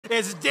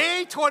It's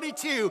day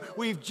 22.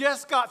 We've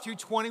just got through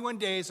 21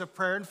 days of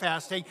prayer and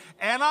fasting,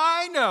 and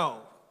I know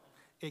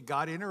it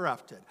got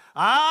interrupted.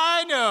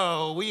 I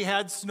know we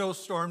had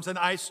snowstorms and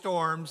ice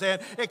storms,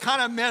 and it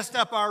kind of messed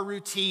up our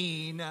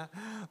routine,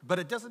 but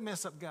it doesn't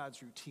mess up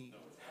God's routine.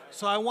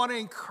 So I want to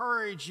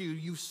encourage you.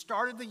 You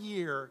started the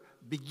year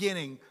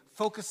beginning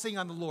focusing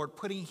on the Lord,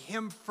 putting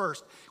Him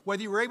first,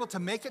 whether you were able to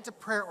make it to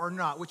prayer or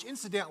not, which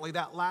incidentally,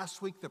 that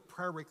last week, the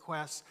prayer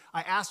requests,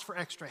 I asked for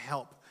extra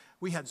help.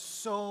 We had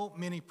so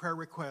many prayer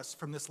requests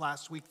from this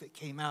last week that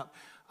came up,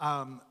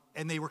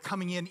 and they were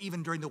coming in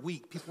even during the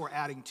week. People were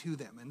adding to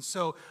them. And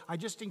so I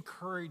just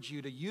encourage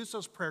you to use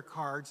those prayer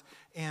cards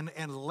and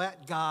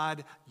let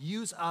God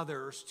use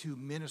others to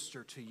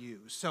minister to you.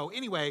 So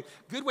anyway,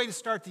 good way to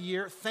start the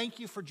year. Thank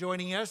you for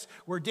joining us.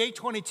 We're day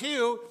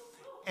 22,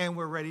 and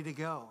we're ready to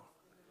go.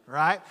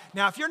 Right?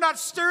 Now, if you're not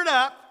stirred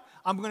up,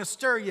 I'm going to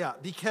stir you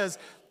up, because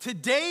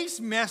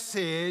today's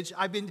message,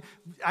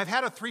 I've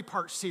had a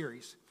 3-part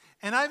series,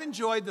 and I've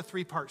enjoyed the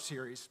 3-part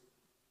series.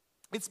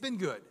 It's been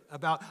good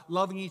about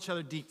loving each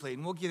other deeply,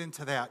 and we'll get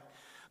into that.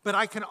 But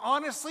I can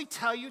honestly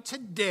tell you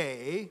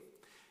today,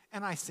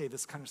 and I say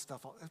this kind of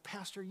stuff,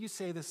 Pastor, you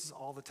say this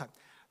all the time.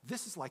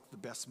 This is like the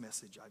best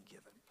message I've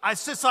given.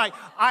 It's just like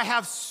I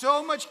have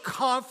so much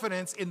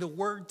confidence in the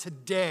word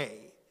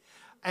today,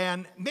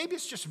 and maybe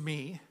it's just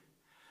me,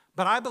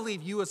 but I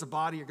believe you as a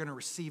body are going to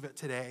receive it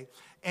today.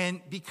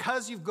 And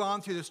because you've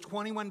gone through this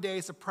 21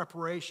 days of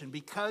preparation,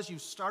 because you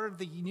started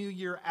the new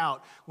year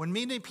out, when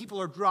many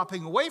people are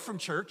dropping away from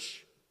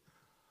church,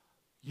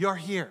 you're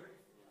here,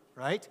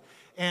 right?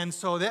 And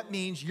so that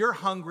means you're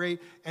hungry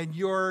and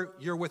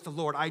you're with the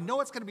Lord. I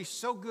know it's going to be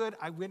so good.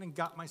 I went and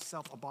got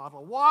myself a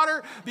bottle of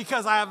water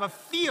because I have a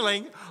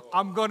feeling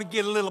I'm going to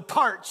get a little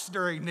parched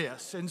during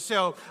this. And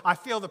so I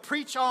feel the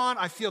preach on,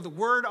 I feel the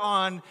word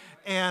on,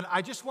 and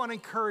I just want to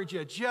encourage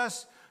you,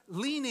 just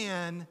lean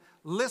in,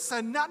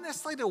 listen, not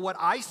necessarily to what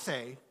I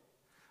say,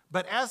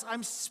 but as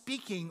I'm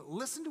speaking,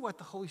 listen to what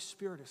the Holy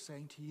Spirit is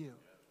saying to you.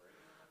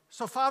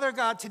 So Father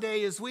God,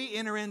 today as we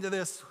enter into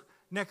this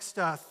next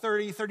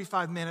 30,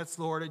 35 minutes,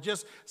 Lord, and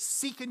just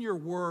seeking your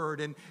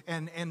word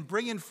and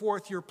bringing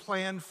forth your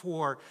plan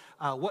for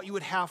what you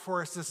would have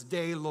for us this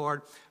day,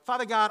 Lord.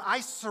 Father God,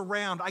 I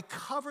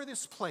cover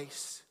this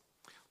place,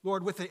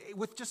 Lord,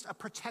 with just a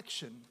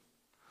protection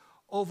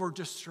over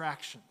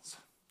distractions,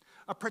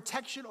 a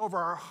protection over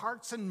our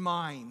hearts and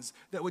minds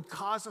that would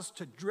cause us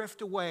to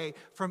drift away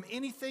from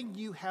anything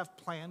you have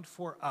planned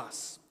for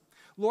us.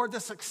 Lord,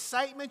 this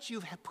excitement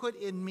you've put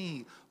in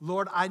me,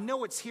 Lord, I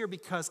know it's here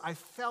because I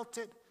felt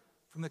it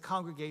from the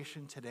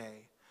congregation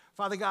today.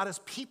 Father God, as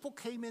people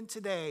came in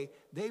today,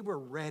 they were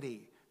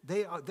ready.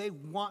 They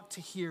want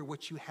to hear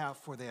what you have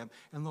for them.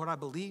 And Lord, I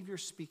believe you're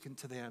speaking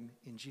to them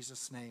in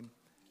Jesus' name.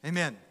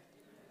 Amen.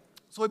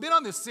 So we've been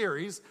on this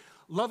series,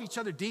 Love Each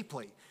Other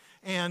Deeply.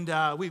 And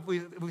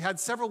we've had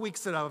several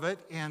weeks of it,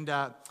 and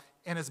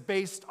it's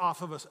based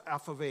off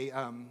of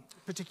a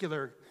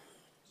particular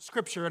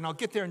scripture, and I'll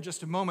get there in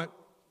just a moment.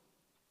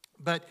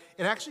 But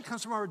it actually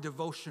comes from our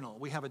devotional.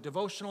 We have a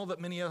devotional that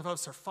many of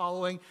us are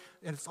following,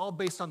 and it's all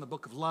based on the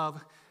book of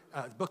love,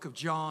 the book of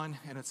John,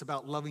 and it's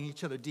about loving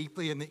each other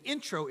deeply. And the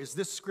intro is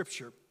this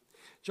scripture,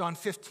 John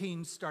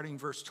 15, starting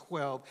verse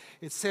 12.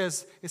 It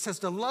says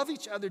to love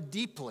each other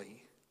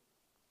deeply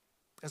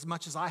as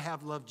much as I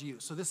have loved you.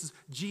 So this is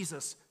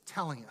Jesus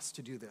telling us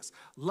to do this.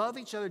 Love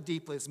each other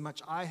deeply as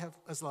much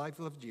as I've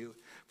loved you.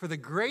 For the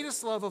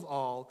greatest love of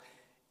all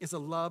is a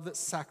love that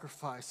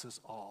sacrifices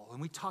all. And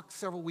we talked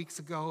several weeks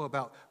ago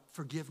about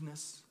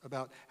forgiveness,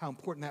 about how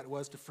important that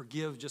was to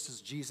forgive just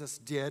as Jesus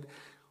did.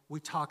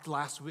 We talked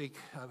last week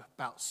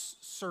about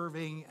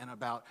serving and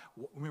about,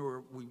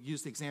 remember, we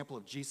used the example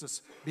of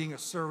Jesus being a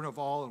servant of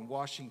all and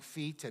washing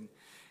feet.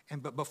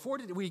 But before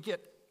we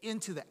get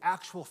into the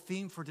actual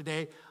theme for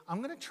today,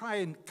 I'm going to try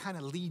and kind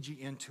of lead you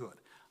into it.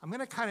 I'm going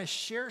to kind of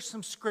share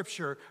some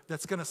scripture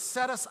that's going to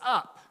set us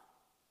up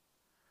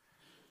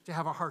to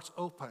have our hearts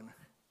open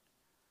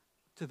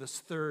to this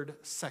third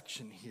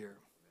section here.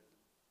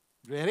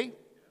 Ready?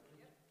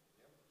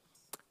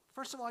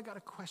 First of all, I got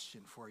a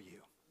question for you.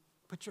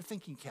 Put your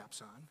thinking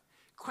caps on.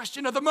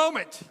 Question of the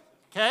moment,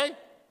 okay?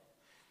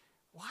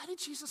 Why did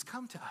Jesus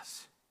come to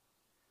us?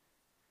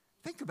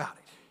 Think about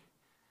it.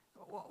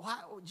 Why,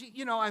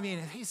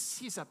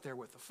 he's up there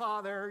with the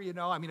Father,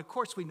 of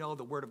course we know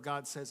the Word of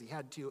God says he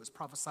had to, it was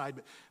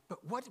prophesied, but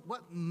what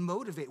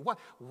motivated,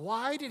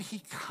 why did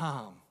he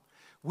come?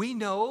 We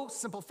know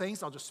simple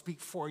things. I'll just speak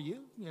for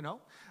you,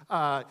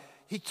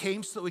 He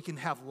came so that we can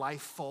have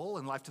life full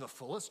and life to the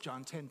fullest,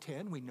 John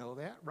 10:10. We know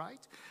that, right?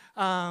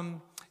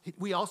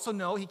 We also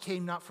know he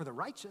came not for the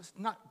righteous,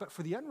 but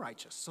for the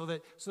unrighteous, so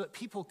that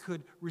people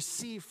could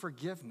receive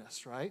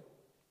forgiveness, right?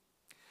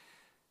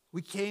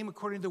 We came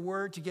according to the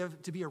word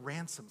to be a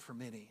ransom for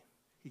many.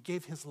 He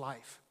gave his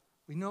life.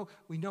 We know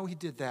he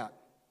did that.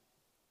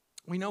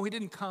 We know he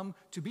didn't come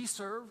to be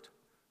served,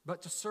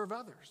 but to serve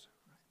others.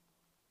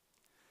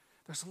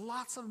 There's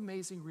lots of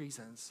amazing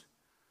reasons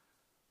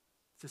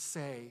to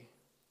say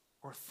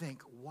or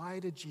think, why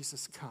did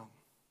Jesus come?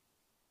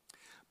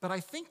 But I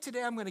think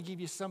today I'm going to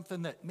give you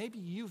something that maybe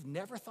you've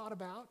never thought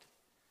about,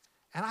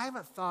 and I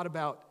haven't thought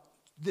about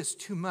this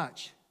too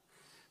much.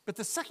 But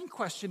the second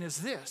question is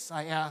this.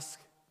 I ask,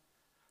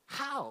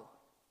 how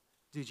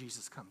did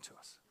Jesus come to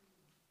us?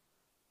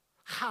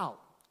 How?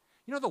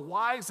 You know, the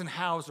whys and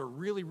hows are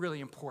really, really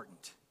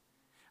important.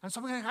 And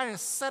so I'm going to kind of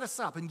set us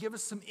up and give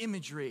us some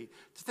imagery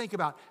to think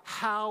about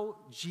how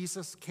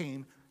Jesus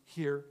came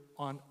here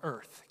on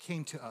earth,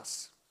 came to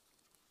us.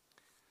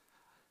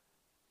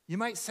 You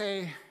might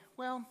say,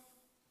 well,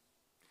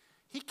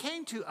 he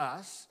came to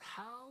us.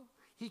 How?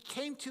 He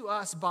came to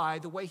us by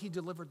the way he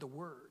delivered the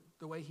word,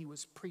 the way he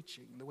was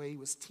preaching, the way he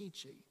was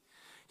teaching.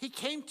 He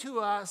came to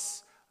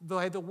us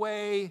by the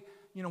way,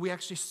 we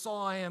actually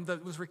saw him,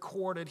 that was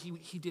recorded.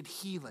 He did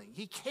healing.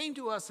 He came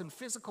to us in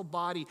physical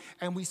body,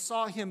 and we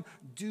saw him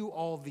do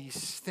all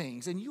these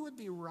things. And you would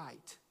be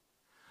right.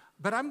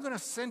 But I'm going to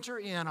center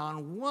in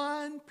on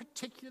one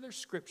particular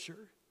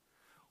scripture,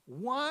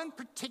 one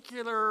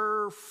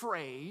particular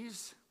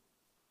phrase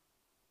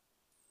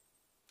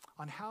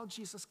on how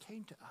Jesus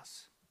came to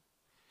us.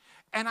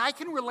 And I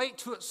can relate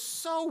to it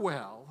so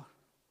well,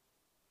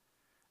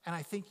 and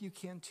I think you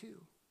can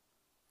too.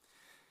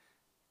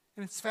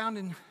 And it's found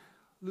in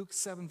Luke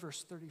 7,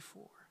 verse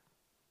 34.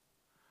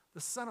 The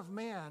Son of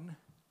Man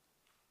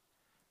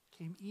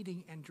came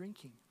eating and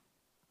drinking.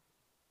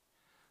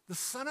 The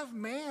Son of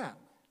Man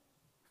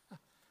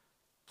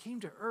came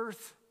to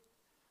earth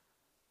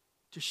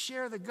to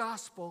share the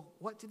gospel.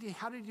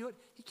 How did he do it?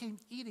 He came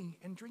eating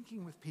and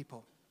drinking with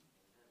people.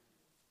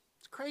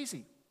 It's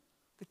crazy.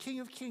 The King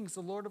of Kings,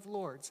 the Lord of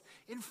Lords.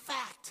 In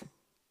fact,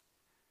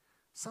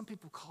 some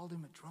people called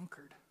him a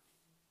drunkard.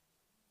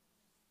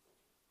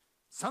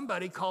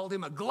 Somebody called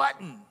him a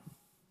glutton.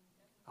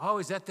 Oh,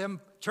 he's at them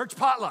church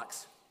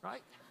potlucks,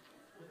 right?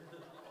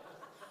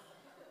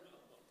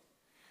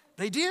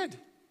 They did.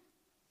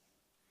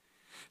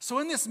 So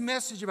in this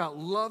message about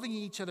loving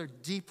each other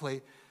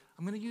deeply,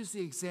 I'm going to use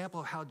the example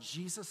of how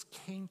Jesus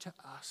came to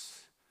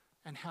us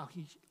and how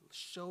he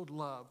showed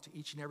love to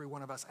each and every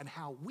one of us, and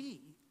how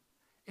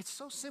it's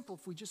so simple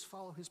if we just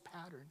follow his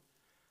pattern,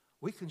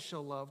 we can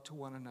show love to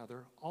one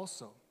another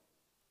also.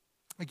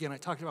 Again, I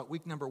talked about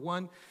week number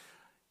 1,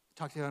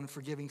 talked about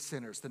forgiving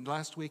sinners. Then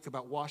last week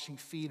about washing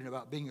feet and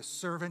about being a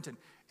servant.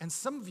 And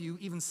some of you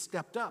even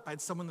stepped up. I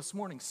had someone this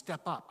morning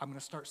step up. I'm going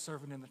to start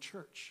serving in the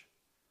church.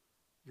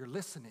 You're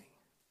listening.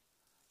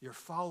 You're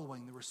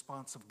following the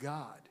response of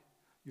God.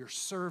 You're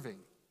serving.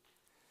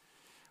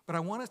 But I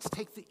want us to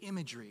take the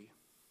imagery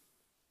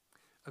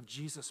of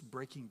Jesus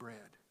breaking bread.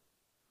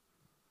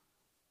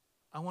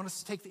 I want us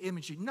to take the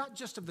imagery, not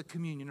just of the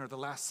communion or the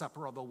Last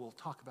Supper, although we'll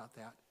talk about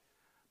that,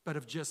 but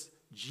of just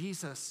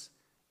Jesus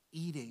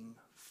eating,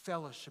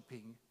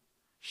 fellowshipping,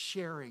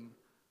 sharing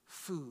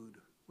food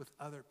with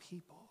other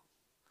people.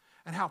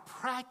 And how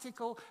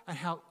practical and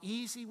how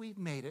easy we've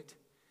made it.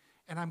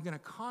 And I'm going to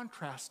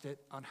contrast it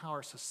on how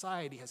our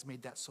society has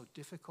made that so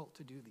difficult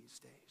to do these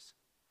days.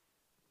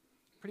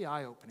 Pretty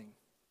eye-opening.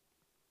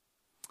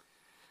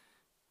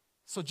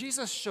 So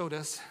Jesus showed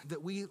us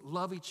that we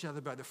love each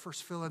other by the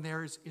first fill in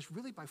there is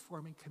really by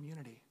forming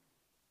community.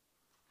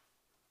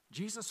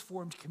 Jesus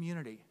formed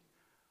community.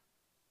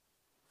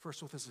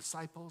 First with his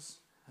disciples,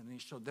 and then he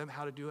showed them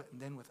how to do it,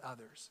 and then with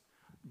others.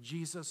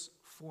 Jesus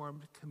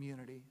formed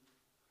community.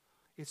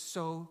 It's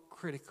so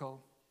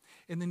critical.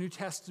 In the New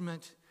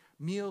Testament,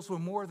 meals were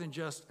more than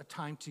just a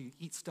time to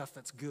eat stuff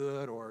that's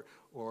good or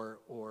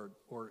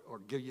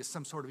give you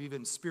some sort of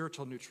even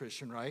spiritual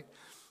nutrition, right?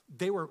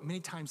 They were many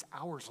times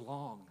hours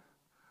long.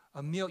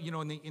 A meal,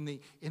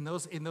 in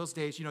those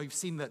days, you've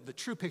seen the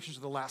true pictures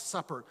of the Last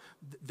Supper.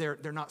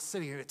 They're not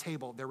sitting at a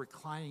table; they're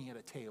reclining at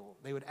a table.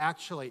 They would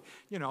actually,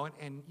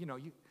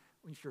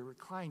 if you're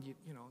reclined,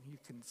 you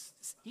can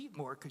eat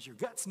more because your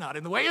gut's not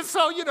in the way. And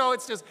so,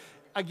 it's just,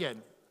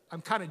 again,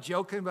 I'm kind of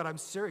joking, but I'm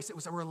serious. It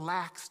was a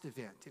relaxed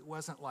event. It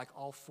wasn't like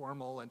all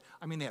formal, and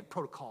they had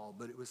protocol,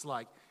 but it was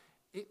like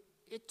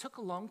it took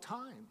a long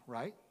time,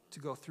 right,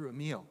 to go through a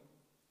meal.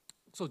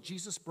 So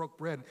Jesus broke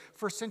bread.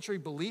 First century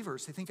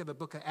believers, they think of the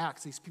book of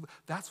Acts, these people,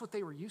 that's what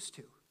they were used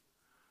to.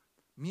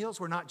 Meals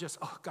were not just,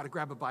 got to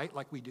grab a bite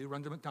like we do,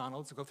 run to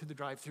McDonald's, go through the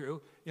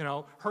drive-thru,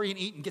 hurry and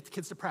eat and get the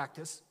kids to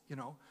practice,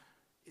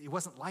 It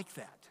wasn't like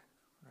that,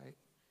 right?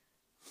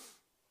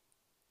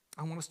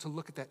 I want us to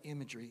look at that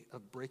imagery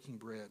of breaking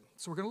bread.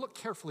 So we're going to look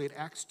carefully at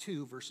Acts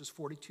 2, verses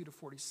 42 to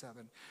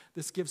 47.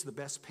 This gives the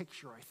best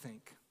picture, I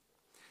think,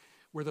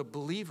 where the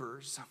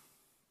believers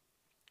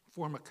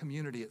form a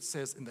community. It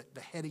says in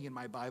the heading in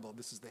my Bible,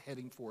 this is the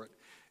heading for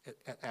it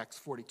at Acts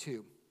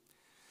 42.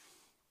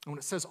 And when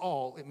it says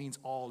all, it means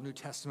all New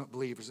Testament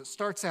believers. It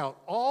starts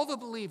out, all the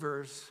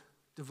believers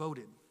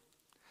devoted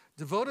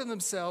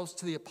themselves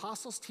to the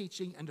apostles'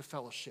 teaching and to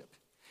fellowship,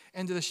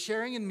 and to the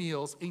sharing in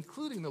meals,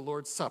 including the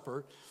Lord's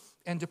Supper,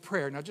 and to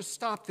prayer. Now just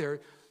stop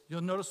there.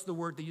 You'll notice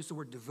they use the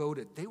word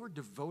devoted. They were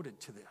devoted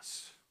to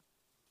this.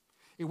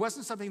 It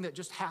wasn't something that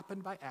just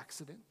happened by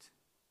accident.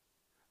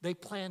 They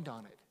planned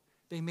on it.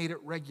 They made it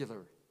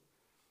regular.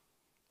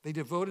 They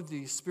devoted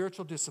the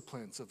spiritual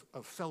disciplines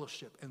of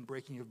fellowship and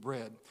breaking of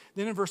bread.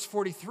 Then in verse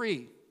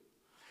 43,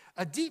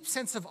 a deep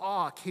sense of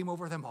awe came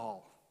over them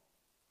all.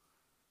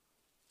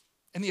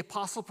 And the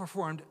apostle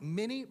performed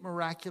many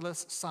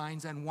miraculous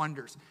signs and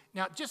wonders.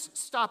 Now, just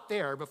stop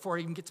there before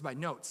I even get to my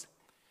notes.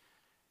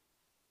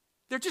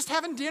 They're just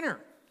having dinner.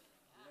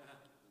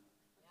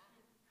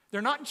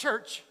 They're not in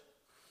church.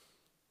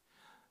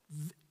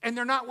 And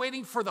they're not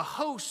waiting for the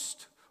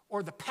host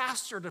or the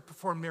pastor to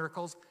perform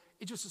miracles.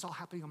 It just is all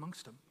happening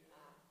amongst them.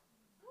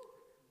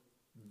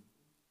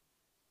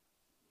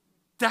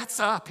 That's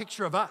a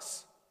picture of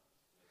us.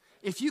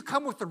 If you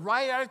come with the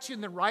right attitude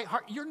and the right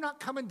heart, you're not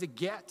coming to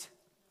get.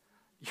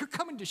 You're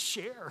coming to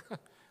share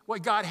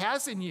what God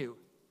has in you.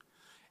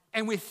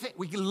 And we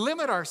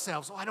limit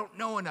ourselves. Oh, I don't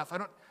know enough.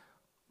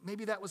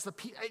 Maybe that was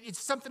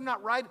it's something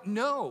not right.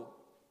 No.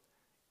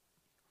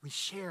 We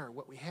share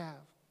what we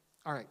have.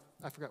 All right,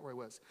 I forgot where I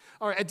was.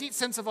 All right, a deep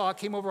sense of awe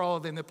came over all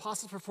of them. The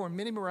apostles performed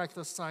many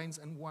miraculous signs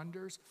and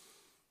wonders.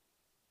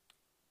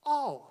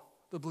 All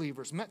the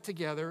believers met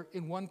together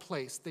in one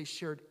place. They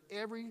shared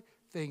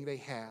everything they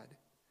had.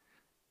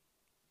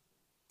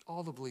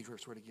 All the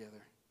believers were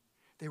together.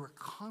 They were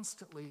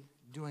constantly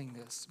doing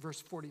this. Verse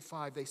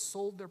 45, they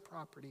sold their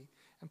property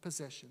and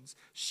possessions,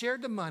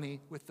 shared the money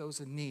with those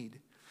in need.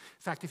 In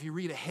fact, if you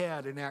read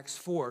ahead in Acts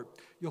 4,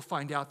 you'll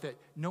find out that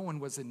no one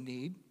was in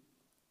need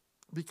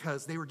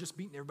because they were just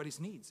meeting everybody's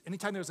needs.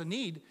 Anytime there was a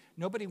need,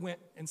 nobody went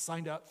and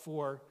signed up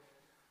for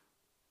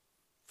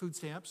food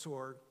stamps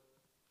or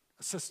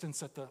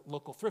assistance at the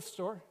local thrift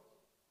store.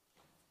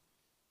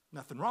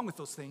 Nothing wrong with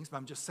those things, but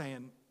I'm just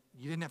saying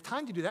you didn't have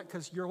time to do that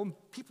because your own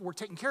people were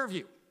taking care of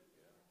you.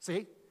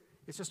 See?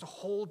 It's just a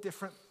whole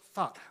different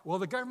thought. Well,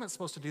 the government's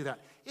supposed to do that.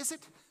 Is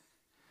it?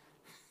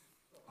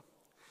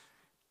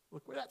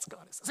 Look where that's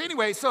got us. So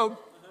anyway,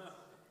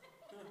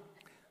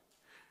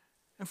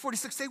 in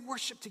 46, they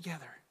worshiped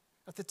together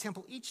at the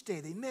temple each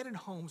day. They met in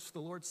homes for the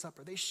Lord's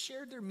Supper. They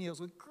shared their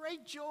meals with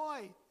great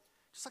joy,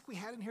 just like we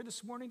had in here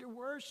this morning to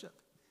worship.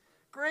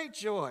 Great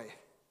joy.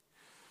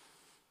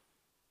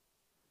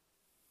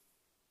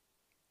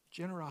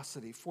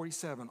 Generosity,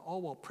 47,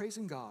 all while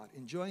praising God,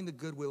 enjoying the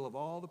goodwill of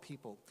all the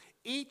people.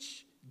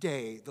 Each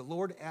day, the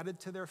Lord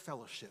added to their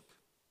fellowship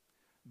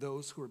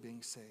those who were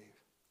being saved.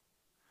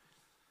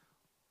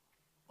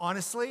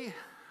 Honestly,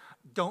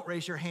 don't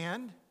raise your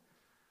hand,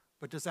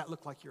 but does that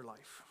look like your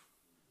life?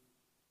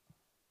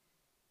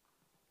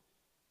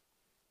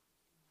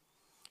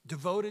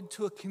 Devoted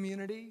to a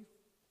community,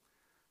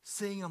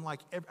 seeing them like,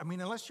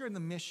 unless you're in the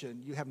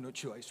mission, you have no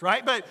choice,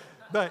 right?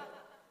 But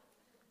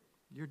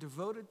you're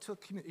devoted to a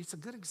community. It's a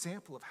good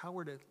example of how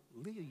we're to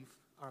live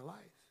our life.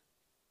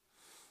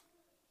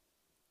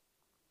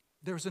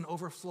 There's an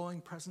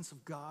overflowing presence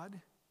of God,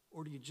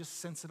 or do you just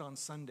sense it on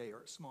Sunday or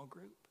a small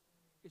group?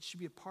 It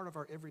should be a part of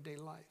our everyday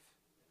life.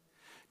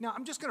 Now,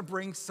 I'm just going to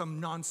bring some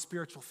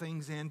non-spiritual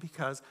things in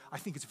because I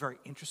think it's very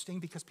interesting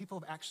because people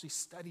have actually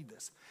studied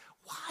this.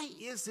 Why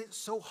is it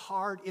so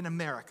hard in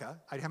America?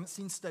 I haven't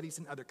seen studies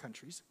in other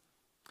countries.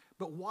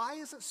 But why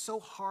is it so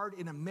hard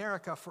in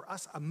America for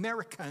us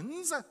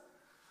Americans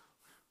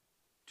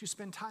to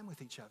spend time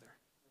with each other?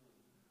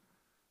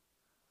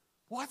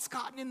 What's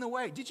gotten in the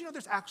way? Did you know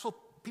there's actual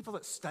people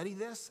that study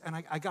this? And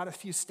I got a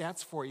few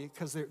stats for you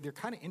because they're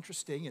kind of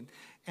interesting.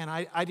 And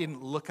I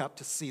didn't look up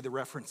to see the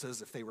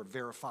references if they were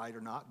verified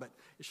or not, but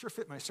it sure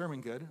fit my sermon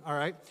good, all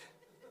right?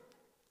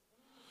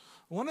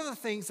 One of the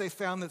things they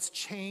found that's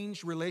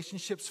changed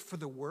relationships for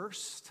the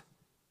worst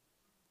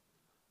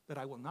that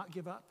I will not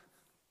give up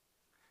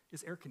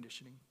is air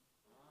conditioning.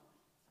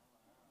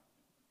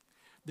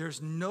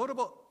 There's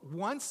notable,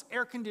 once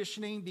air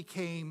conditioning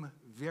became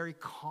very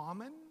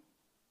common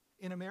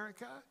in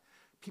America,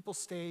 people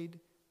stayed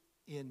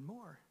in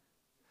more.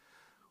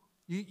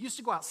 You used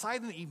to go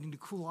outside in the evening to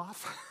cool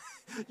off.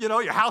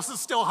 Your house is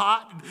still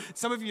hot. And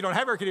some of you don't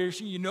have air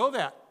conditioning, you know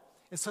that.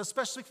 And so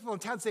especially people in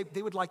towns,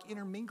 they would like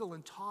intermingle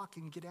and talk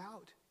and get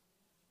out.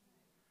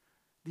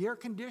 The air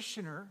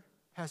conditioner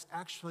has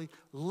actually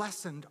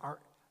lessened our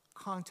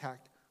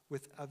contact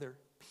with other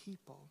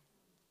people.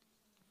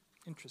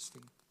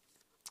 Interesting.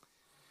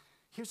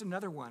 Here's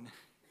another one.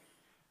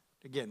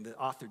 Again, the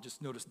author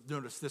just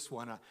noticed this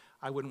one.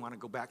 I wouldn't want to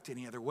go back to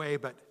any other way,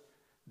 but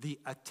the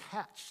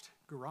attached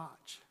garage.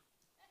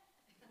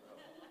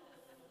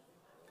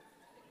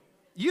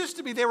 Used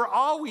to be they were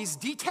always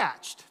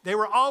detached. They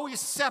were always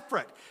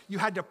separate. You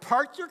had to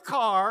park your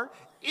car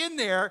in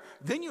there,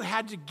 then you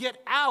had to get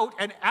out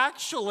and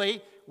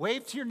actually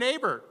wave to your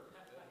neighbor.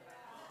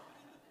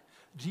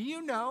 Do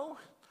you know,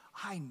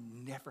 I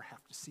never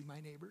have to see my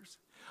neighbors.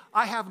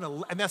 I have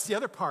and that's the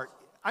other part.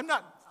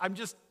 I'm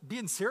just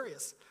being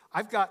serious.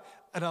 I've got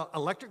an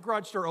electric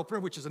garage door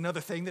opener, which is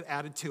another thing that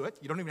added to it.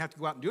 You don't even have to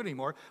go out and do it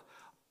anymore.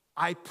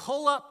 I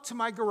pull up to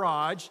my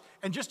garage,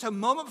 and just a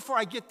moment before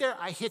I get there,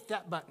 I hit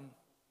that button.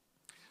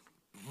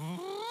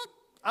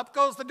 Up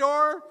goes the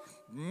door.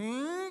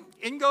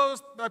 In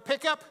goes the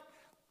pickup.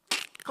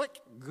 Click.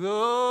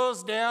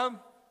 Goes down.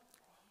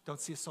 Don't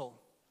see a soul.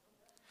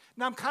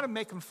 Now, I'm kind of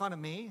making fun of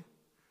me,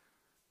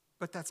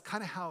 But that's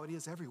kind of how it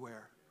is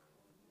everywhere.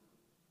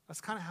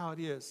 That's kind of how it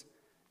is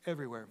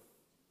everywhere.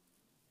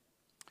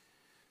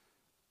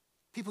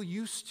 People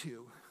used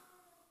to,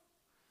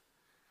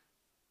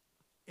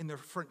 in their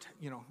front,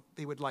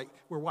 they would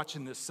we're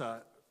watching this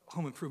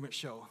home improvement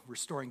show,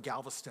 Restoring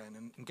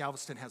Galveston, and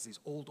Galveston has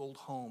these old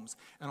homes,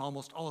 and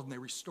almost all of them,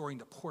 they're restoring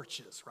the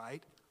porches,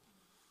 right?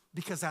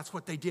 Because that's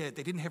what they did.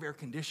 They didn't have air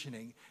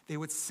conditioning. They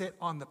would sit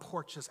on the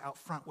porches out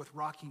front with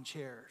rocking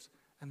chairs,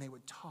 and they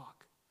would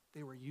talk.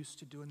 They were used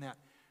to doing that.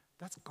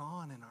 That's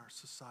gone in our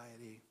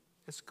society.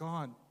 It's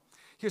gone.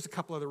 Here's a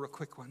couple other real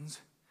quick ones.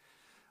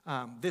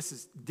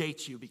 This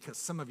dates you because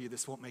some of you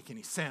this won't make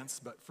any sense,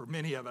 but for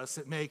many of us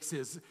it makes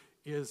is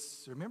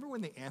remember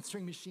when the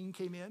answering machine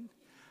came in?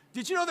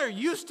 Did you know there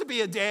used to be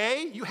a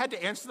day you had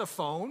to answer the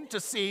phone to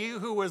see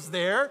who was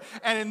there?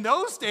 And in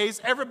those days,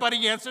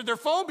 everybody answered their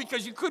phone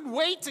because you couldn't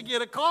wait to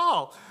get a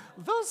call.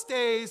 Those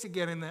days,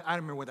 again, I don't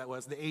remember what that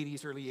was, the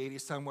 80s, early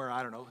 80s, somewhere,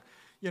 I don't know.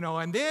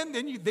 And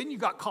then you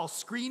got call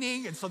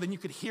screening, and so then you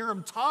could hear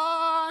them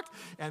talk.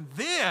 And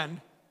then,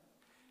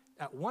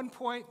 at one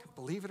point,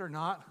 believe it or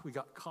not, we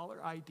got caller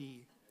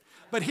ID.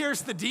 But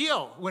here's the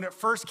deal. When it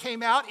first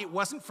came out, it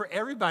wasn't for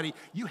everybody.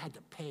 You had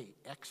to pay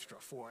extra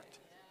for it.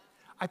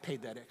 I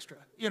paid that extra,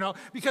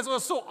 because it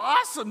was so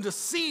awesome to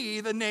see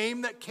the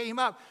name that came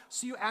up.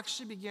 So you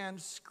actually began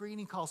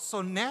screening calls.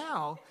 So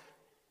now,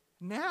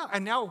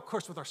 of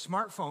course, with our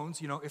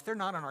smartphones, if they're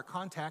not on our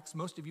contacts,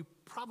 most of you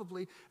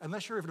probably,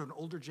 unless you're of an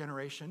older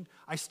generation,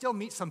 I still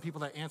meet some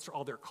people that answer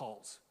all their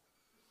calls.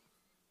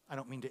 I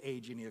don't mean to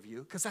age any of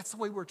you, because that's the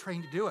way we're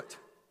trained to do it.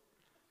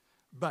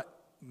 But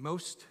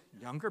most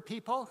younger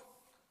people,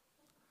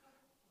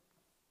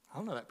 I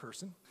don't know that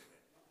person.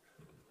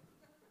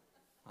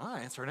 I'm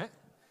not answering it.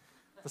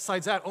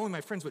 Besides that, only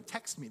my friends would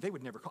text me. They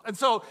would never call. And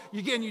so,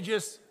 again,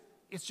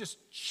 it's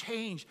just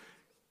changed.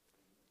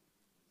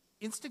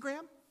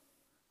 Instagram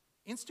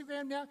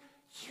now,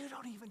 you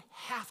don't even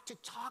have to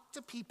talk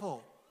to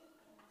people.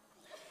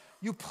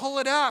 You pull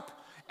it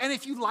up, and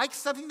if you like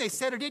something they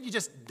said or did, you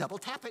just double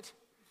tap it.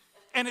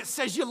 And it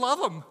says you love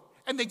them,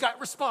 and they got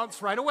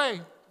response right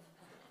away.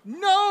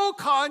 No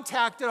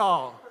contact at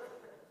all.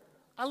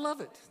 I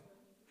love it.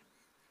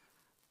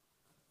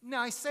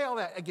 Now, I say all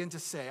that again to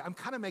say, I'm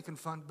kind of making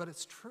fun, but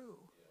it's true.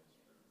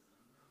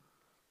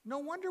 No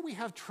wonder we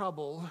have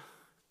trouble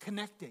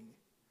connecting.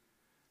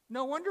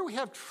 No wonder we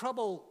have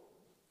trouble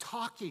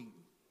talking.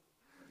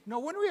 No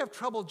wonder we have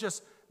trouble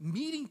just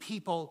meeting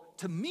people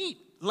to meet,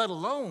 let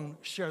alone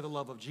share the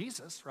love of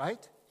Jesus,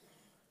 right?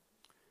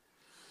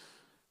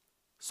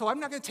 So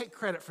I'm not going to take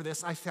credit for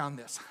this. I found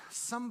this.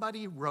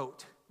 Somebody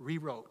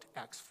rewrote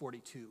Acts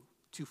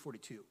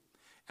 2:42.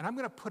 And I'm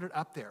going to put it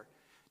up there.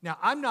 Now,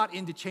 I'm not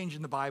into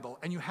changing the Bible,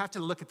 and you have to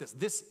look at this.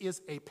 This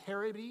is a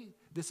parody.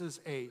 This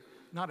is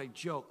not a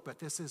joke, but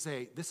this is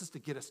to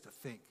get us to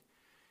think.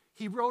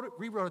 He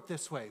rewrote it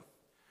this way.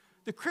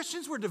 The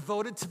Christians were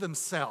devoted to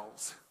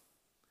themselves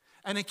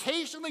and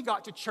occasionally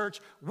got to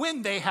church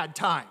when they had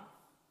time.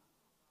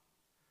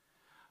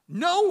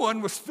 No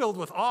one was filled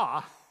with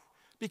awe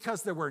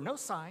because there were no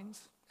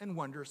signs and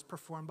wonders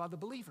performed by the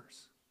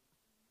believers.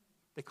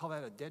 They call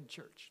that a dead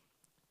church.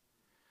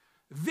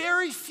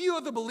 Very few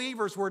of the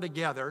believers were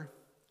together,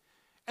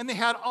 and they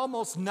had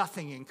almost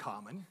nothing in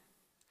common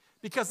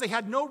because they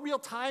had no real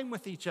time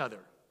with each other.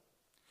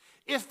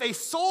 If they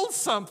sold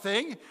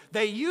something,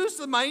 they used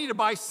the money to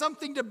buy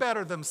something to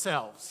better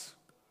themselves.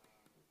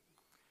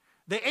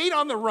 They ate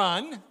on the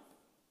run,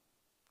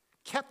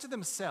 kept to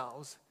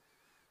themselves,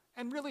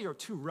 and really are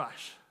too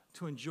rushed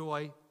to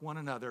enjoy one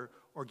another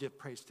or give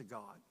praise to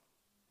God.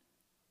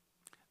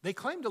 They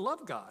claimed to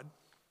love God,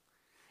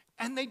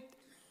 and they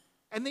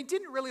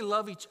didn't really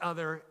love each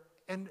other,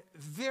 and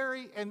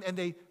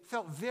they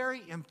felt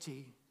very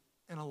empty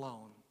and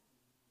alone.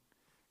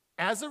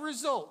 As a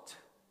result,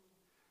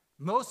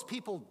 most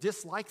people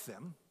disliked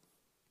them,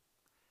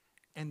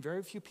 and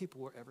very few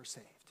people were ever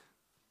saved.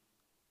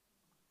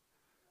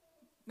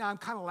 Now, I'm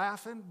kind of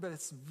laughing, but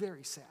it's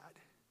very sad.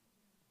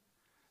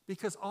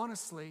 Because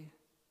honestly,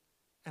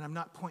 and I'm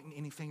not pointing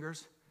any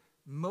fingers,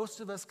 most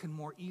of us can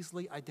more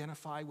easily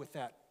identify with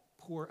that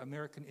poor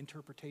American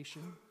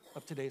interpretation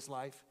of today's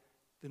life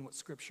than what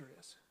Scripture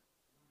is.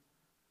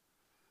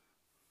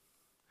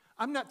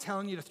 I'm not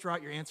telling you to throw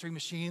out your answering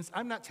machines.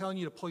 I'm not telling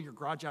you to pull your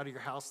garage out of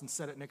your house and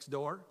set it next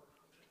door.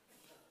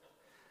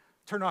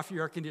 Turn off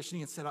your air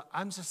conditioning and set up.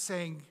 I'm just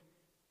saying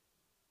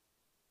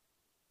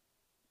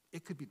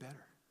it could be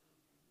better.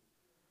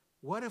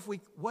 What if we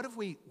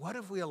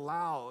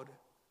allowed,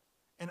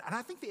 and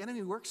I think the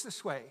enemy works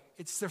this way.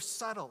 They're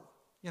subtle,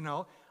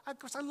 Of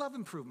course, I love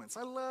improvements.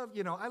 I love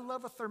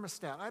a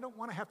thermostat. I don't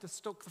want to have to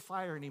stoke the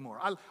fire anymore.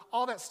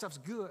 All that stuff's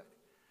good.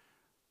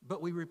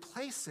 But we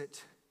replace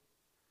it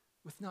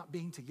with not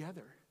being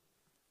together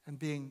and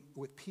being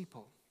with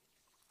people.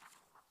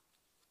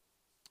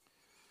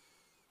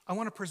 I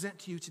want to present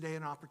to you today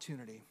an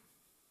opportunity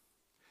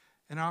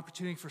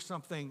for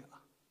something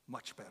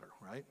much better,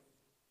 right?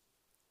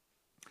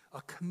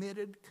 A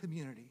committed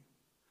community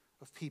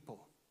of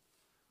people.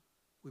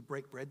 We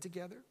break bread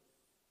together.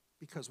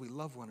 because we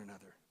love one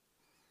another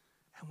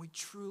and we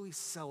truly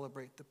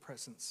celebrate the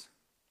presence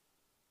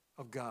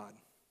of God.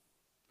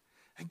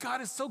 And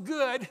God is so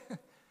good.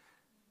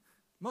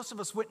 Most of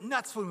us went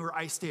nuts when we were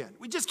iced in.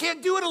 We just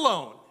can't do it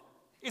alone.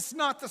 It's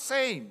not the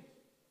same.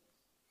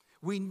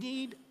 We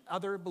need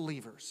other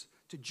believers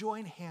to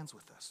join hands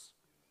with us,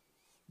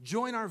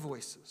 join our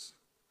voices,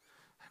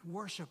 and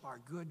worship our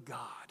good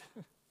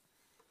God,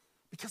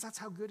 because that's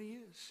how good he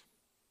is.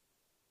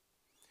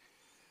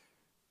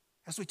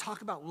 As we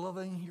talk about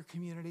loving your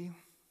community,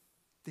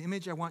 the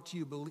image I want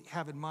you to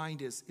have in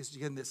mind is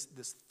again this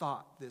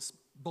thought, this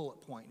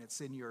bullet point.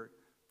 It's in your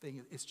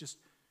thing. It's just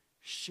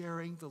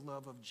sharing the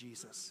love of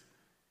Jesus.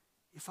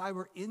 If I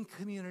were in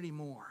community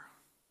more,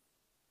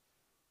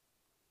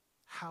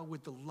 how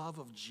would the love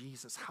of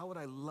Jesus, how would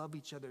I love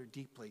each other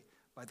deeply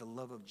by the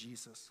love of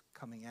Jesus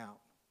coming out?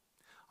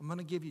 I'm going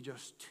to give you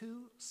just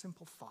two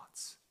simple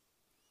thoughts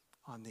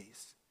on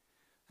these,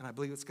 and I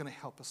believe it's going to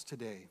help us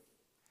today.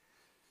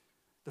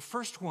 The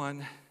first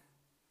one,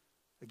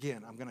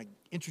 again, I'm going to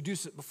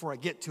introduce it before I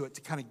get to it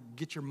to kind of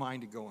get your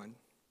mind going.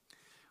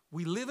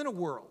 We live in a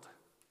world,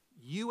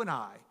 you and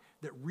I,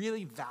 that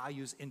really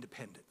values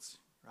independence,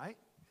 right?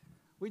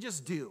 We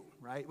just do,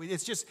 right?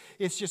 It's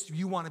just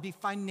you want to be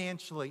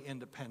financially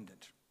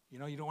independent. You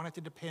know, you don't want to have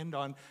to depend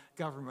on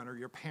government or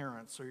your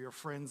parents or your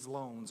friends'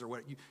 loans or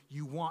what.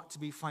 You want to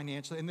be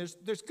financially, and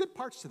there's good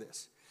parts to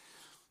this.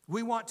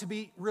 We want to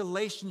be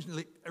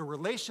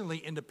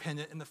relationally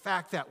independent in the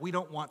fact that we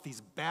don't want these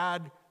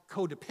bad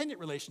codependent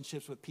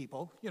relationships with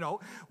people. You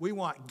know, we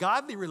want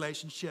godly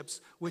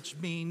relationships, which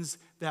means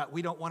that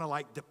we don't want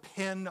to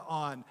depend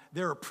on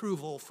their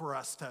approval for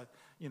us to,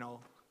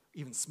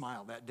 even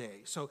smile that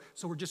day. So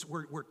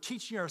we're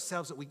teaching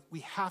ourselves that we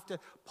have to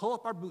pull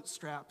up our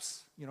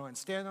bootstraps, and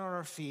stand on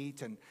our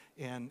feet,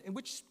 and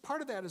which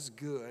part of that is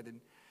good.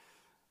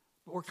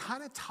 But we're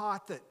kind of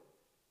taught that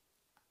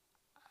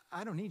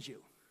I don't need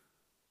you.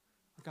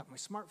 I've got my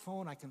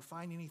smartphone. I can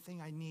find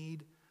anything I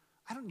need.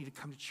 I don't need to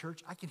come to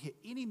church. I can hit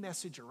any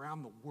message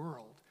around the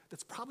world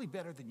that's probably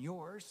better than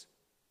yours.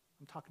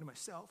 I'm talking to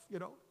myself, I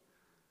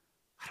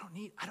don't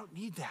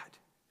need that.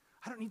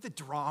 I don't need the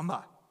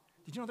drama.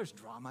 Did you know there's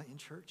drama in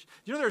church?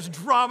 Did you know there's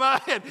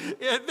drama? And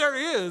there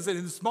is, and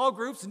in small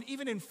groups and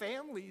even in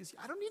families.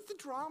 I don't need the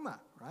drama,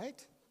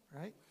 right?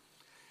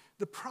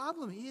 The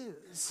problem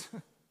is,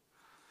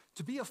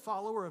 to be a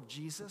follower of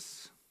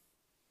Jesus,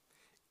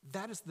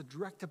 that is the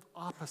directive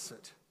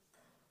opposite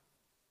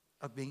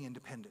of being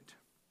independent.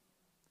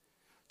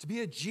 To be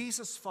a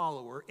Jesus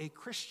follower, a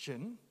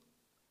Christian,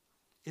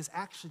 is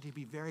actually to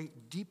be very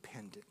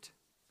dependent,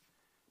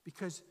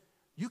 because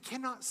you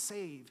cannot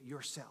save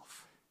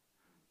yourself.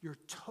 You're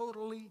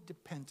totally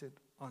dependent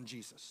on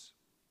Jesus.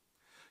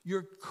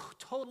 You're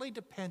totally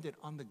dependent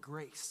on the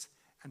grace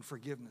and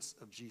forgiveness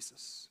of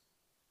Jesus.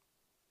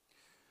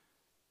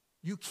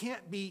 You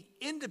can't be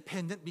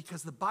independent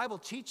because the Bible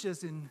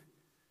teaches in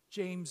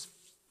James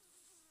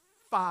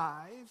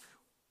 5,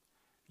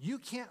 you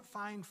can't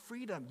find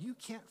freedom, you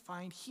can't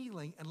find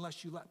healing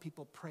unless you let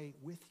people pray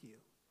with you.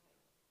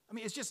 I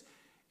mean, it's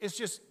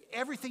just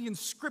everything in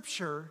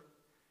Scripture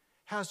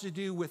has to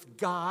do with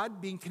God,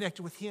 being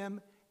connected with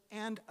Him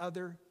and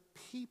other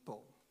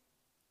people.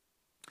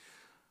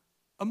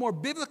 A more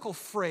biblical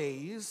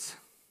phrase,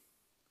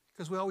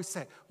 because we always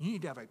say, you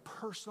need to have a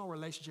personal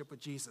relationship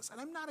with Jesus.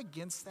 And I'm not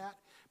against that,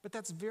 but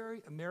that's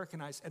very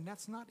Americanized, and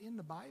that's not in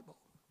the Bible.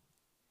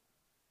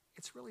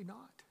 It's really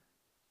not.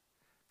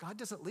 God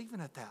doesn't leave it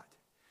at that.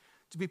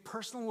 To be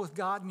personal with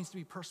God means to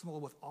be personal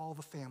with all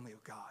the family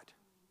of God.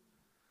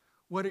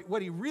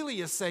 What he really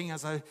is saying,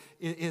 as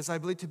I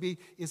believe to be,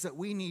 is that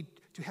we need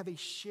to have a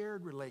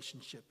shared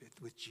relationship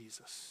with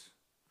Jesus.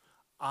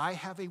 I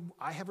have a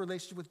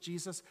relationship with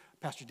Jesus.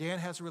 Pastor Dan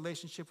has a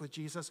relationship with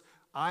Jesus.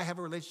 I have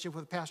a relationship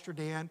with Pastor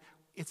Dan.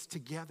 It's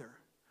together.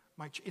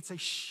 It's a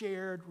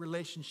shared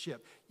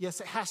relationship.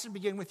 Yes, it has to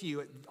begin with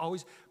you.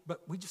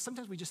 But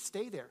sometimes we just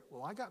stay there.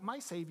 Well, I got my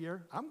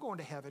Savior. I'm going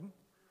to heaven.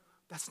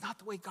 That's not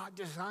the way God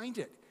designed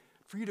it.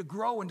 For you to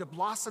grow and to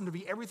blossom, to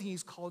be everything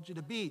He's called you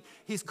to be.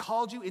 He's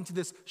called you into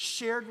this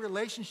shared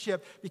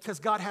relationship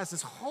because God has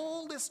this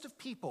whole list of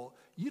people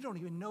you don't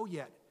even know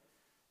yet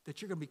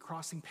that you're going to be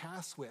crossing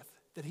paths with,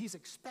 that He's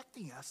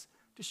expecting us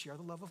to share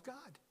the love of God.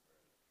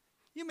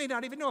 You may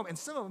not even know them, and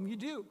some of them you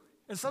do,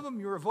 and some of them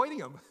you're avoiding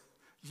them.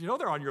 You know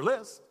they're on your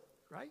list,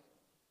 right?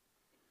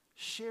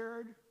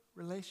 Shared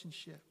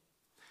relationship.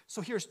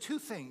 So here's two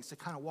things to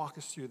kind of walk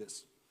us through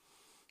this.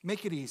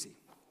 Make it easy.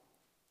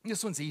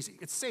 This one's easy.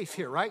 It's safe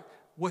here, right?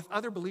 With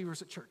other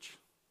believers at church.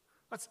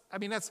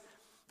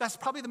 That's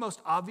probably the most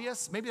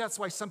obvious. Maybe that's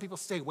why some people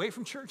stay away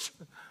from church,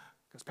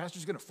 because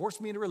pastor's going to force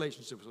me into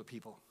relationships with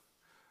people.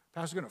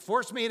 Pastor's going to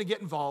force me to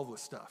get involved with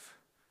stuff.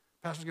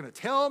 Pastor's going to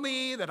tell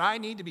me that I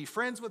need to be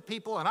friends with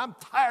people, and I'm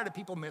tired of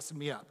people messing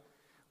me up.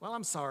 Well,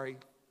 I'm sorry.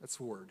 That's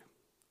the word.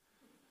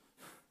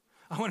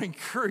 I want to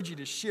encourage you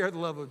to share the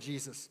love of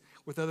Jesus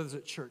with others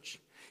at church.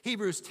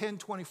 Hebrews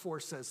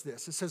 10:24 says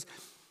this. It says,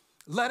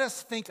 let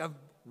us think of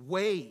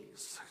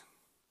ways,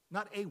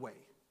 not a way.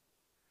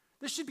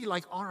 This should be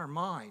like on our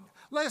mind.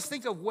 Let us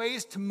think of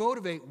ways to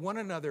motivate one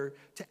another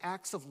to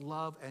acts of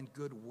love and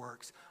good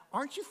works.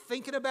 Aren't you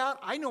thinking about,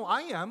 I know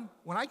I am,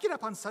 when I get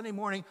up on Sunday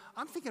morning,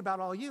 I'm thinking about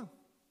all you.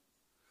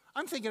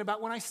 I'm thinking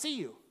about when I see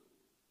you.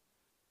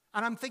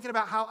 And I'm thinking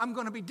about how I'm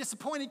going to be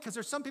disappointed because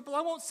there's some people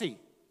I won't see.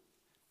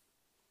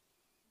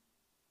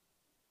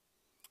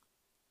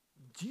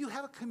 Do you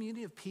have a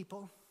community of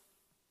people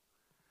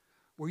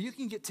where you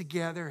can get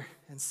together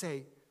and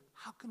say,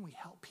 how can we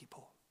help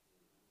people?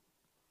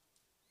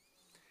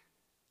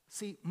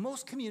 See,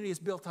 most community is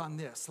built on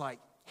this, like,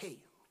 hey,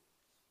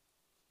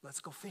 let's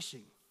go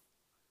fishing.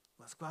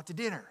 Let's go out to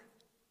dinner.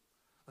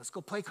 Let's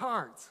go play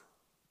cards.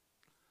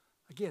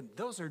 Again,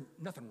 those are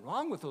nothing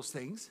wrong with those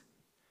things,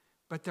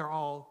 but they're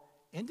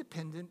all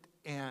independent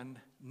and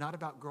not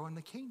about growing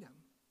the kingdom.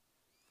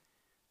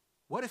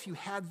 What if you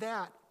had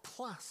that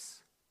plus,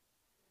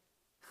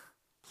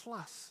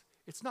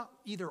 it's not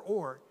either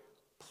or,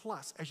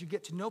 plus, as you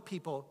get to know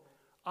people,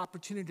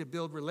 opportunity to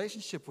build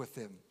relationship with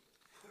them.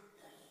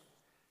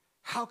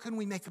 How can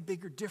we make a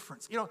bigger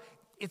difference? You know,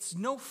 it's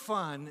no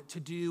fun to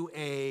do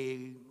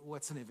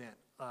what's an event?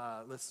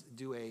 Let's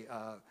do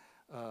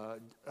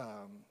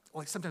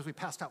like sometimes we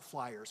passed out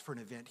flyers for an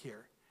event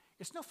here.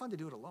 It's no fun to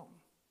do it alone.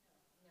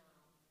 No.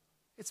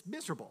 It's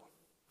miserable.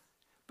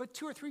 But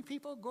 2 or 3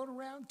 people going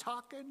around,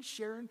 talking,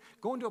 sharing,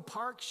 going to a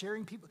park,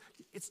 sharing people,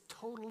 it's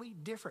totally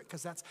different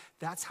because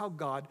that's how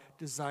God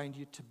designed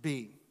you to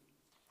be.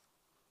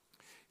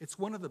 It's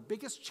one of the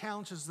biggest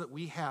challenges that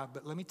we have,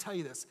 but let me tell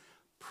you this,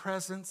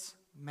 presence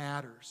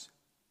matters.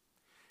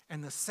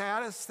 And the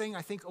saddest thing,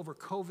 I think, over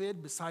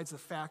COVID, besides the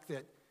fact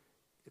that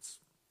it's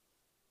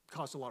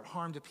caused a lot of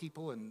harm to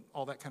people and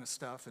all that kind of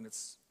stuff, and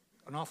it's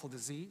an awful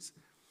disease,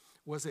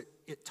 was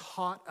it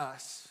taught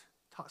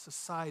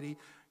society,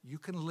 you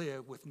can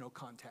live with no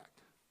contact.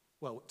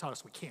 Well, it taught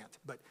us we can't,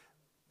 but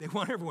they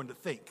want everyone to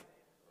think.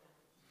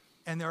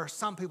 And there are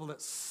some people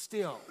that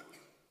still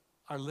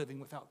are living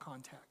without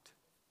contact,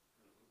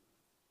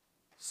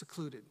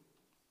 secluded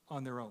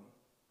on their own.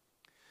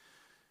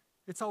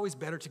 It's always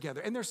better together.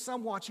 And there's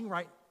some watching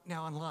right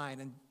now online,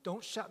 and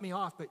don't shut me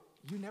off, but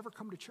you never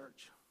come to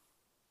church.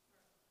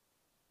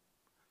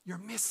 You're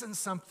missing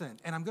something.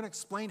 And I'm going to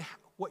explain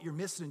what you're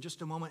missing in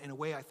just a moment in a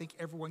way I think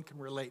everyone can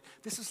relate.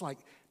 This is like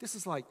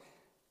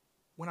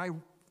when I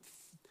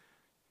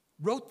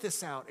wrote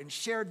this out and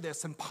shared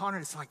this and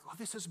pondered it, it's like, oh,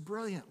 this is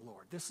brilliant,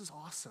 Lord. This is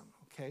awesome,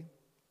 okay?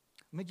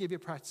 Let me give you a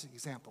practical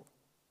example.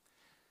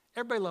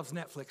 Everybody loves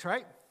Netflix,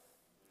 right?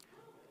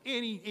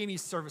 Any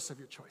service of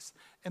your choice.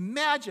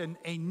 Imagine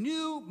a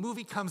new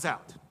movie comes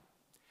out,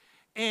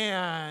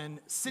 and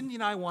Cindy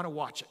and I want to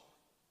watch it.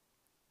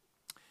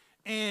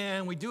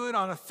 And we do it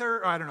on let's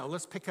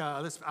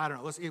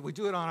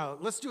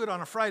do it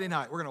on a Friday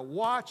night. We're going to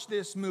watch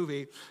this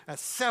movie at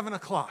 7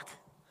 o'clock.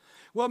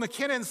 Well,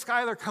 McKenna and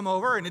Skylar come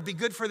over, and it'd be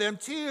good for them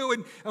too,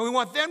 and we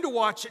want them to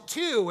watch it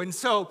too. And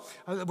so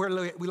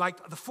we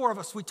like the 4 of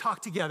us, we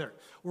talk together.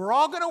 We're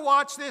all going to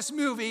watch this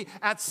movie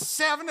at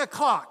 7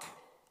 o'clock.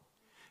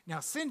 Now,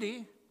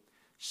 Cindy,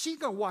 she's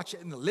going to watch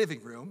it in the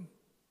living room.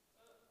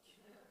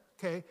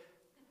 Okay.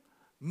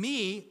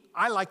 Me,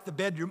 I like the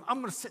bedroom. I'm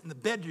going to sit in the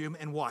bedroom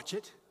and watch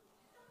it.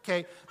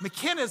 Okay.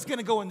 McKenna's going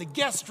to go in the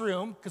guest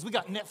room because we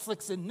got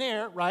Netflix in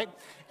there, right?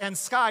 And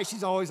Sky,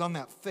 she's always on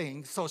that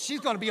thing. So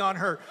she's going to be on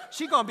her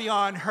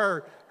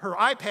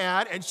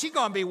iPad, and she's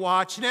going to be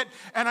watching it.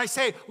 And I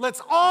say,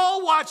 let's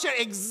all watch it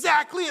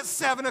exactly at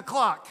 7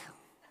 o'clock.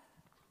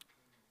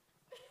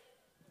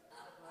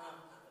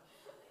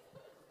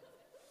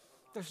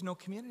 There's no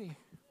community. No.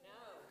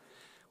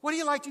 What do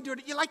you like to do?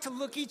 You like to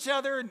look each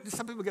other, and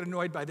some people get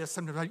annoyed by this.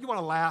 Sometimes you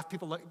want to laugh.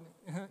 People like,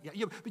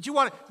 but you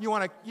want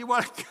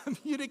to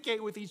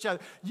communicate with each other.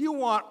 You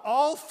want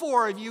all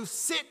 4 of you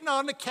sitting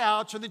on the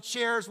couch or the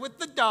chairs with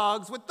the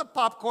dogs, with the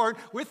popcorn,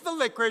 with the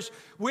licorice,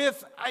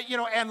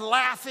 and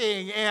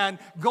laughing and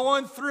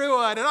going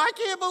through it. And I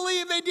can't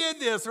believe they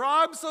did this, or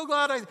I'm so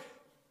glad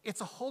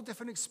It's a whole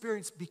different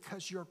experience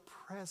because you're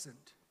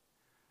present.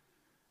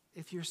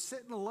 If you're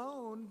sitting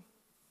alone,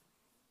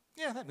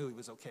 yeah, that movie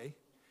was okay.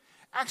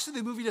 Actually,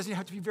 the movie doesn't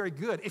have to be very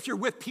good if you're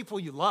with people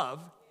you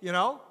love, you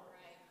know? Right.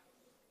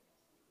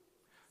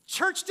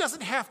 Church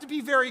doesn't have to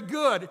be very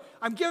good.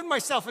 I'm giving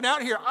myself an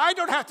out here. I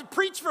don't have to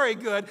preach very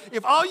good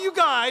if all you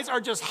guys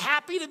are just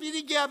happy to be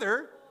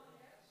together.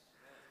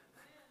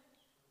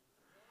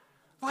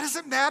 What does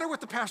it matter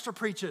what the pastor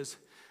preaches?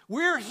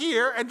 We're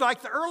here, and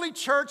like the early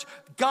church,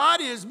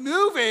 God is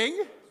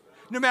moving.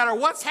 No matter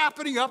what's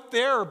happening up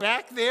there or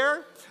back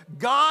there,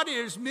 God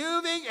is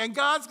moving, and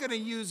God's going to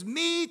use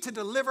me to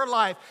deliver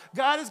life.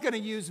 God is going to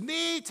use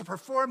me to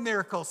perform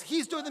miracles.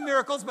 He's doing the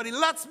miracles, but he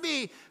lets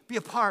me be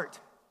a part.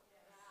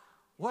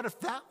 What if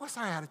that was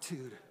our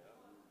attitude?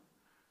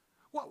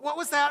 What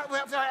was that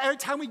every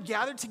time we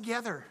gathered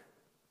together?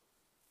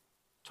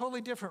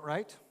 Totally different,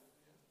 right?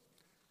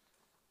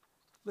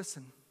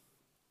 Listen,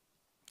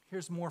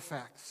 here's more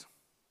facts.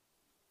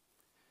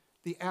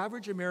 The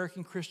average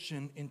American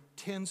Christian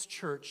attends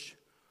church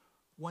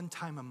 1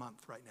 time a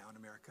month right now in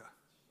America.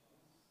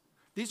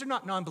 These are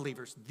not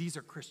non-believers. These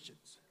are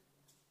Christians.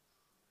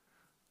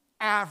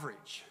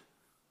 average,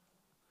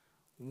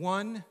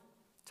 one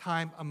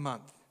time a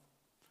month.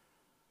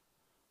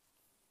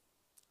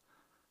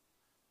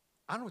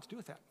 I don't know what to do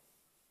with that.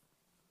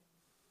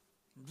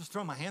 I'm just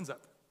throwing my hands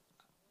up.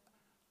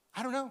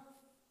 I don't know.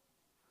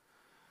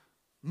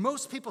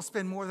 Most people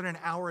spend more than an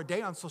hour a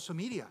day on social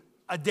media.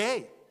 A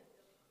day.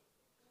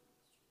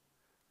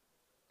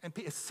 And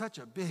it's such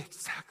a big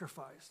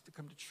sacrifice to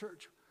come to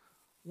church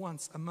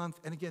once a month.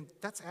 And again,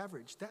 that's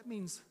average. That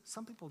means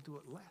some people do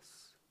it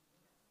less.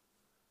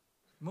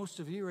 Most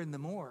of you are in the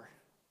more.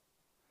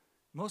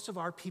 Most of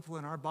our people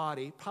in our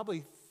body,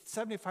 probably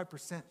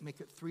 75%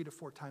 make it 3 to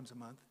 4 times a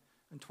month,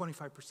 and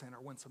 25%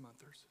 are once a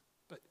monthers.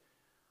 But,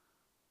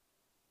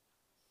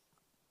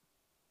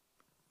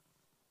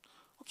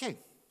 okay.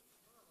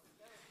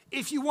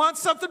 If you want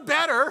something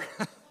better,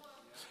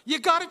 you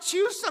got to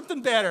choose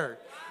something better.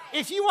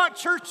 If you want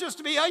church just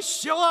to be, I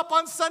show up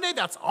on Sunday,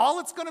 that's all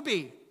it's going to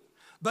be.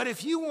 But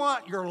if you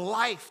want your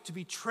life to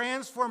be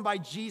transformed by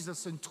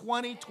Jesus in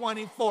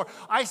 2024,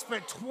 I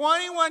spent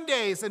 21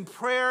 days in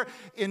prayer,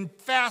 in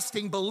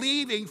fasting,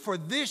 believing for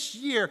this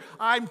year.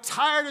 I'm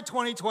tired of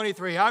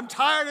 2023. I'm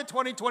tired of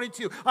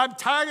 2022. I'm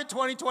tired of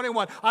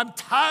 2021. I'm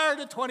tired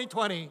of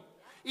 2020.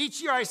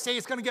 Each year I say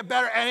it's going to get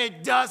better, and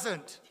it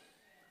doesn't.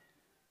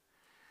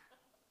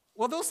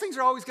 Well, those things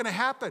are always going to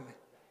happen,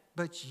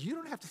 but you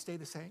don't have to stay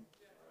the same.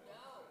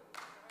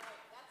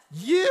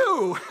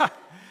 You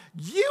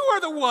are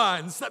the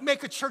ones that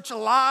make a church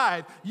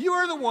alive. You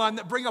are the one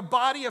that bring a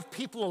body of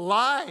people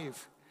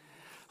alive.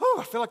 Oh,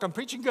 I feel like I'm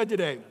preaching good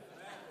today.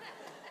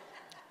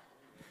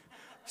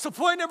 So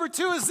point number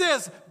 2 is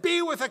this: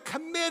 be with a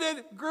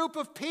committed group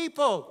of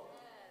people.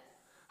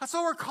 That's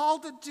what we're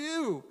called to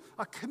do.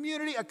 A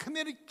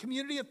committed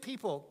community of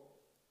people.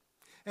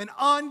 An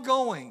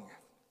ongoing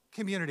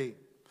community.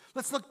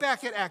 Let's look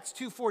back at Acts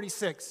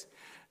 2:46.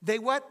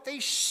 They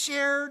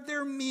shared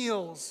their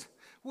meals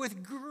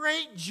with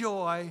great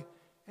joy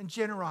and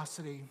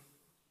generosity.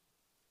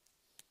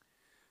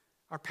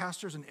 Our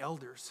pastors and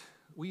elders,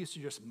 we used to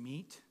just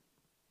meet.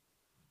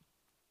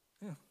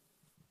 Yeah.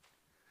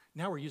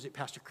 Now we're usually at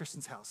Pastor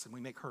Kristen's house, and we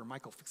make her and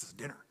Michael fix us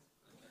dinner.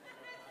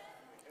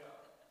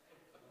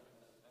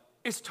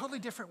 It's totally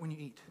different when you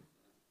eat.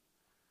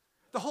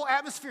 The whole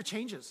atmosphere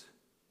changes.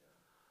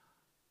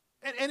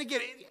 And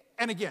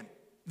again,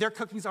 their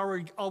cooking's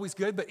always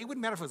good, but it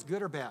wouldn't matter if it was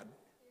good or bad.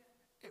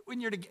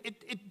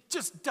 It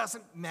just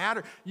doesn't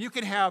matter. You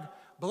can have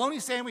bologna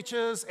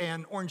sandwiches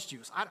and orange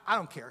juice. I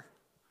don't care.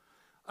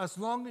 As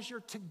long as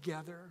you're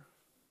together.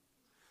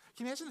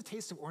 Can you imagine the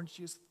taste of orange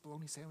juice with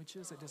bologna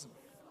sandwiches? It doesn't.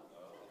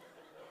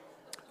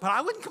 But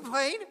I wouldn't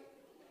complain.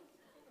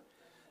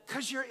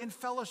 Because you're in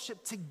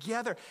fellowship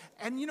together.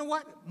 And you know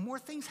what? More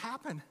things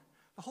happen.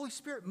 The Holy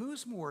Spirit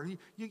moves more.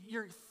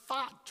 Your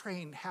thought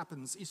train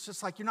happens. It's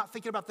just like you're not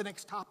thinking about the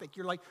next topic.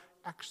 You're like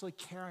actually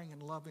caring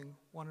and loving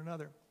one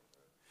another.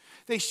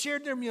 They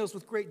shared their meals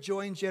with great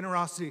joy and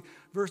generosity.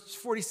 Verse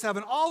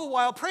 47, all the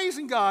while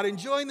praising God,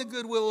 enjoying the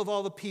goodwill of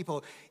all the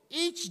people.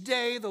 Each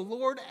day the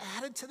Lord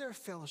added to their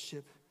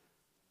fellowship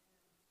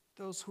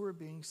those who were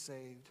being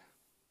saved.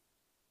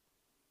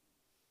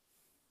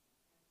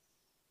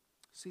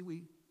 See,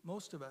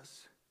 most of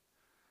us,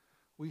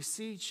 we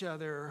see each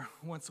other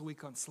once a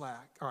week on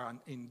Slack, or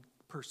in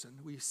person.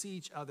 We see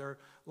each other.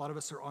 A lot of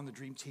us are on the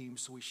Dream Team,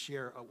 so we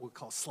share what we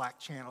call Slack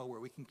channel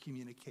where we can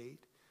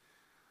communicate.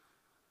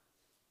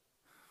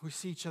 We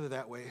see each other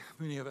that way.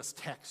 Many of us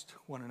text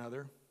one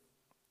another.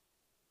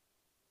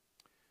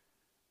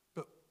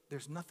 But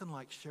there's nothing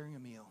like sharing a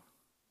meal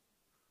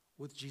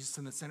with Jesus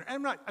in the center.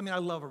 And I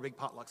love our big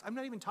potlucks. I'm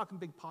not even talking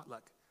big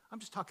potluck. I'm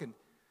just talking,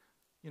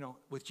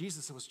 with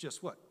Jesus it was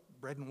just what?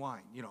 Bread and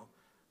wine,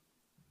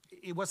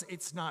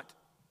 It's not,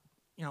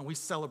 we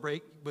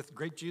celebrate with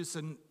grape juice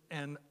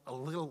and a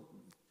little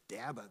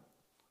dab of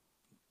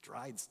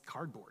dried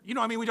cardboard.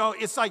 We don't,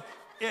 it's like,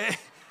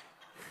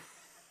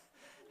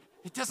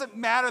 it doesn't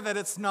matter that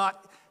it's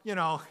not,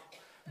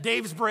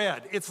 Dave's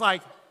bread. It's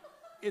like,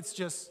 it's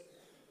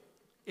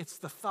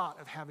the thought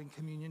of having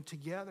communion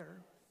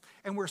together.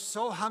 And we're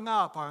so hung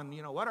up on,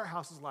 what our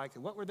house is like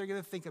and what were they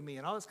going to think of me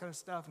and all this kind of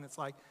stuff. And it's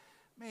like,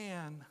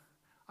 man,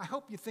 I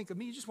hope you think of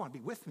me. You just want to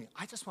be with me.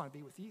 I just want to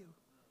be with you.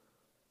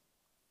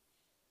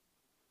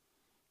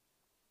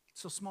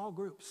 So small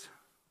groups,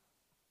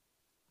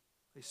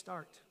 they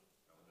start.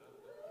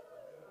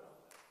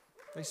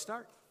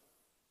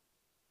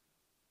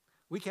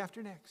 Week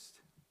after next.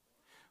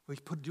 We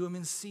do them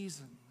in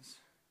seasons.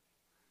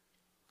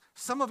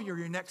 Some of you,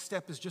 your next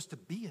step is just to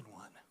be in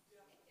one.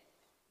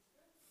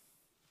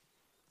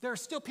 There are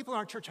still people in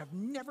our church who have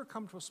never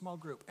come to a small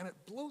group, and it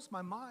blows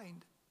my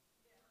mind.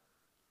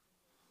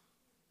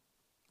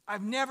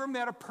 I've never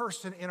met a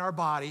person in our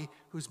body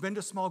who's been to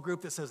a small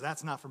group that says,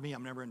 that's not for me,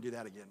 I'm never going to do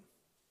that again.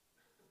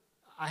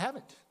 I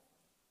haven't.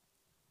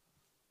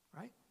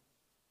 Right?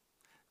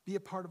 Be a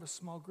part of a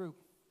small group.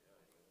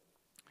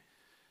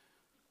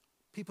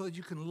 People that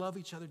you can love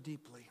each other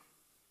deeply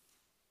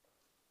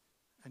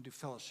and do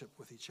fellowship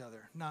with each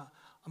other. Now,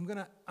 I'm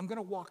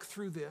gonna walk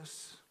through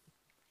this.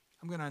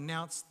 I'm gonna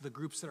announce the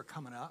groups that are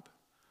coming up,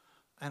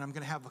 and I'm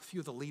going to have a few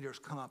of the leaders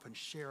come up and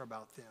share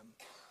about them.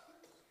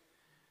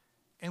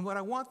 And what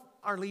I want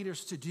our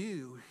leaders to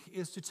do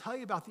is to tell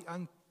you about the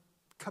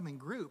oncoming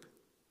group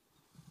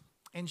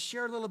and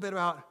share a little bit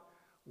about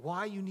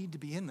why you need to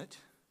be in it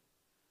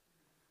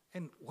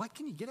and what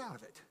can you get out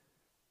of it.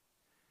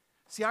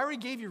 See, I already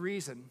gave you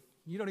reason.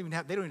 They don't even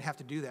have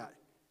to do that.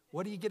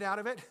 What do you get out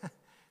of it?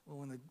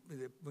 Well,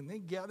 when they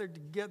gathered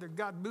together,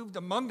 God moved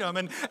among them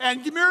and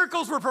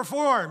miracles were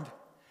performed.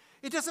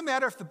 It doesn't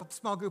matter if the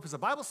small group is a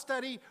Bible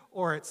study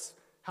or it's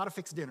how to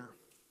fix dinner.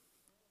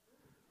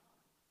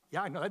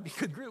 Yeah, I know, that'd be a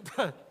good group.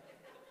 The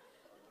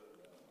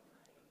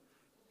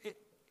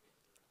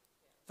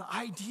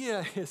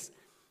idea is,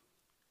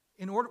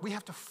 we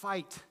have to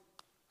fight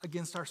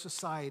against our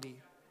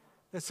society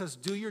that says,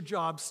 do your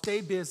job,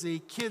 stay busy,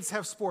 kids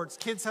have sports,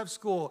 kids have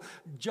school,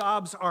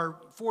 jobs are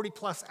 40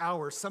 plus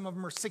hours, some of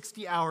them are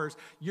 60 hours,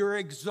 you're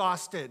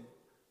exhausted.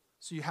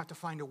 So you have to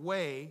find a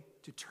way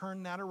to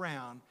turn that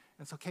around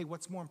and say, okay,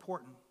 what's more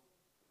important?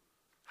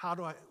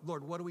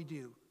 Lord, what do we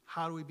do?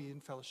 How do we be in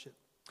fellowship?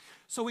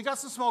 So we got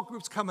some small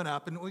groups coming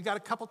up, and we got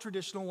a couple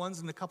traditional ones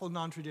and a couple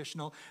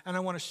non-traditional, and I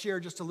want to share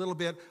just a little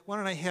bit. Why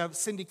don't I have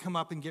Cindy come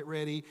up and get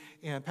ready,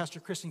 and Pastor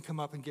Kristen come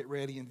up and get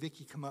ready, and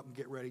Vicki come up and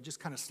get ready. Just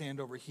kind of stand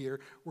over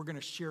here. We're going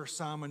to share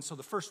some, and so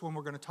the first one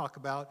we're going to talk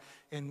about,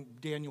 and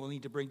Daniel will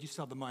need to bring, do you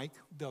still have the mic?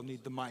 They'll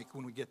need the mic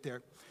when we get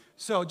there.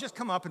 So just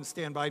come up and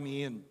stand by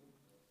me,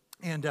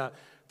 and the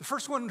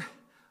first one,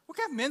 we're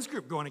going to have men's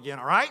group going again,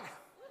 all right?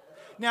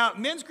 Now,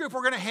 men's group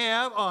we're going to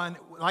have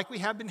like we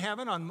have been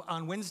having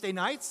on Wednesday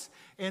nights.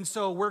 And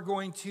so we're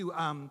going to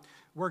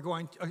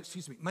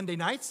Monday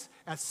nights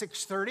at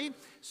 6:30.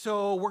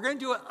 So we're going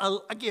to do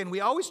again, we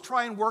always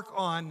try and work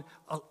on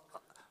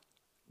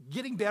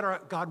getting better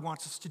at what God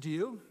wants us to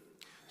do.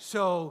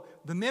 So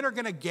the men are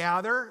going to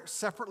gather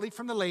separately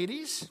from the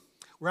ladies.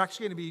 We're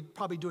actually going to be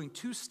probably doing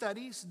 2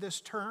 studies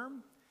this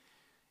term.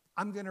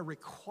 I'm going to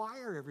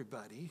require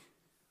everybody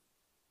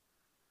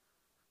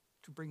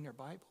to bring their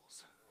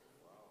Bibles.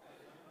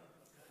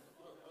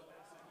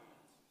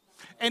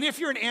 And if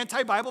you're an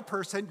anti-Bible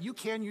person, you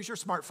can use your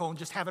smartphone,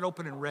 just have it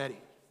open and ready.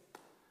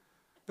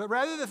 But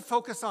rather than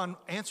focus on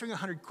answering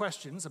 100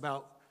 questions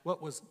about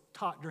what was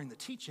taught during the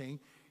teaching,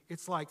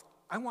 it's like,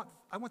 I want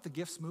the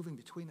gifts moving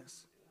between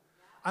us.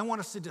 I want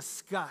us to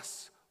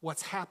discuss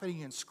what's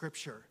happening in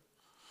Scripture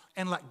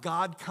and let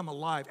God come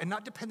alive, and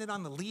not dependent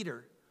on the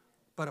leader,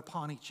 but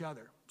upon each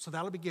other. So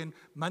that'll begin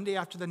Monday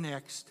after the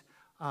next,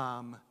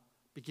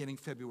 beginning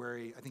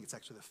February, I think it's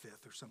actually the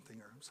 5th or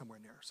something, or somewhere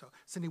in there. So,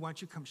 Cindy, why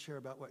don't you come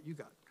share about what you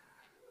got?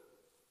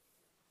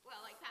 Well,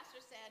 like Pastor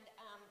said,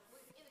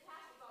 in the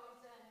past we've always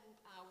done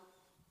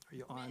Are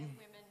you on? men and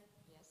women.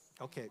 Yes.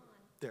 Okay,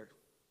 there.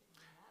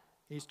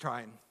 He's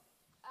trying.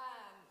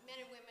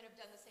 Men and women have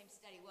done the same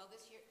study. Well,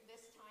 this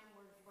time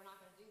we're not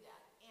going to do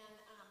that. And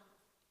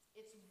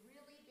it's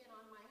really been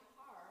on my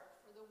heart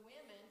for the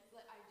women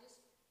that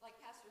like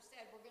Pastor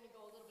said, we're going to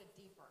go a little bit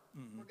deeper.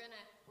 Mm-hmm. We're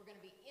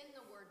going to be in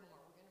the Word more.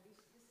 We're going to be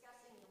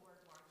discussing the Word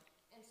more.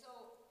 And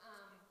so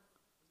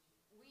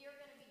we are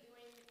going to be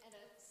doing a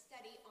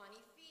study on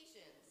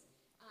Ephesians.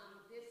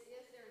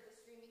 There's a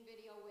streaming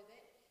video with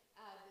it.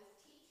 This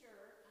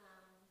teacher,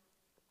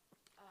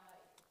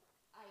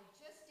 I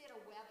just did a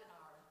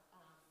webinar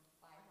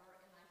by her,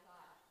 and I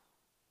thought,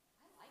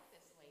 I like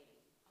this lady.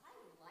 I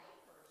like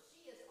her.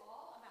 She is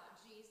all about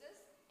Jesus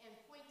and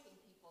pointing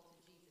people to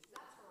Jesus.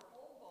 That's her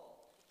whole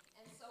goal.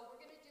 And so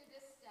we're going to do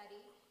this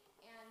study,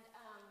 and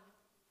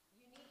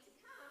you need to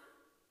come.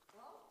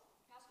 Well,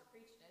 Pastor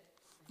preached it.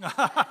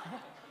 Because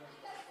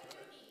we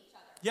do need each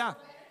other. Yeah.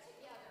 We're better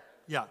together.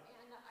 Yeah.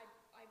 And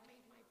I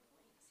made my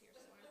points here.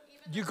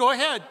 So You go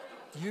ahead.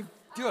 You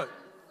do it.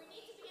 We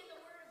need to be in the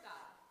Word of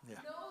God.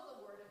 Yeah. Know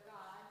the Word of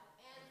God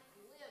and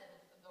live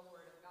the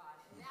Word of God.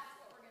 And that's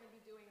what we're going to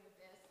be doing with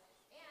this.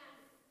 And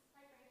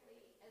quite frankly,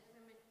 as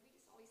women, we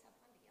just always have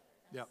fun together.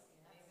 Yeah.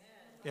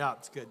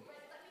 Yeah, it's good. But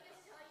let me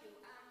just tell you,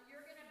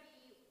 you're going to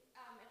be,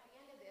 at the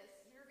end of this,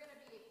 you're going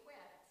to be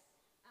equipped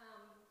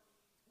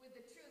with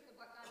the truth of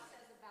what God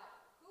says about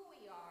who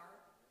we are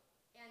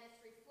and its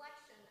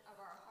reflection of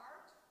our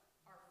heart,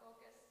 our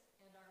focus,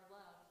 and our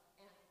love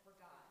and for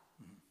God.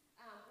 Mm-hmm.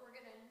 We're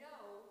going to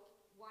know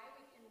why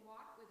we can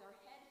walk with our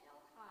head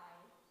held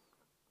high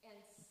and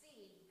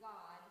see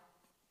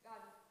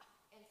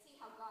and see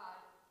how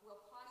God will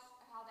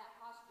how that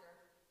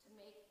posture to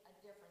make a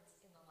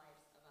difference in the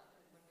lives of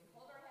others. When we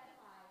hold our head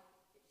high,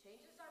 it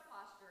changes our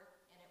posture,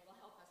 and it will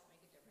help us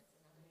make a difference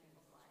in other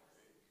people's lives.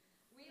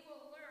 We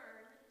will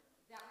learn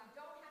that we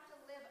don't have to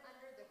live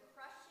under the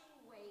crushing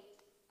weight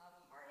of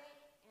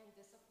heartache and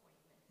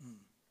disappointment,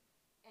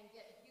 and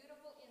get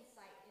beautiful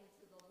insight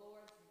into the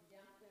Lord's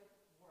redemptive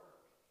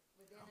work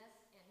within us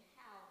and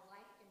how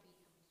life can be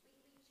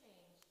completely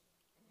changed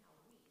and how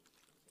we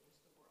can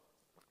change the world.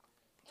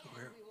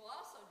 And we will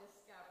also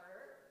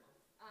discover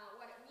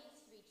what it means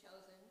to be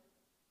chosen,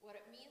 what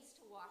it means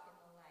to walk in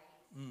the light,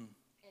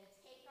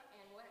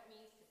 and what it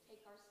means to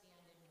take our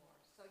stand in more.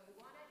 So you'll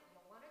want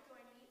to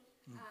join me.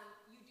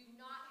 You do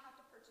not have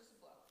to purchase a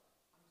book.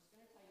 I'm just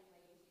going to tell you,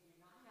 ladies, you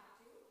do not have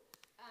to.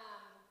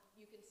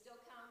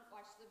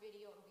 the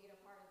video and be a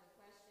part of the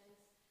questions.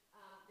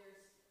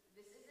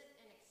 This isn't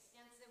an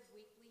extensive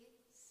weekly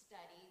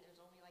study.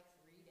 There's only like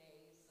 3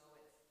 days,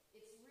 so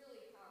it's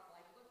really powerful.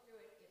 I've looked through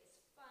it. It's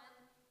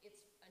fun.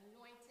 It's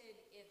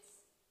anointed.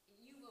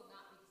 You will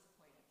not be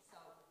disappointed.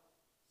 So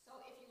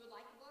if you would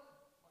like a book,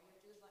 all you have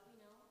to do is let me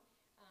know.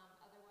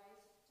 Otherwise,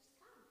 just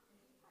come and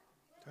be part.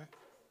 Okay.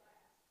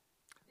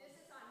 This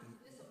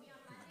will be on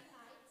Monday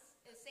nights,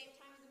 at the same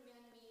time the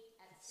men meet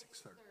at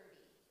 6:30.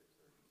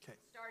 Okay.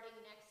 Starting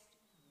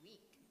next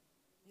week.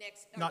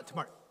 Not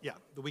tomorrow. Yeah,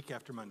 the week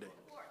after Monday.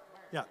 Fourth.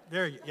 Yeah,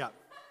 there you, yeah.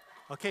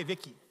 Okay,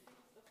 Vicky.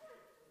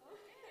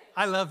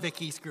 I love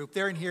Vicky's group.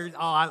 They're in here. Oh,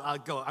 I'll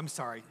go. I'm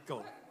sorry.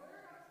 Go.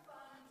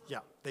 Yeah,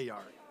 they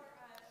are.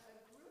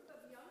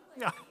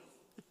 Yeah.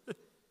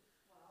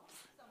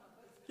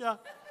 Yeah. Our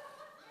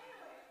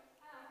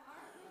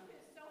group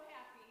is so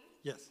happy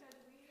Yes. because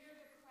we are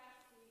the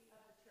craft seat of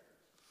the church.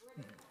 We're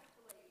the craft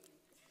ladies.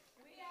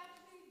 We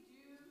actually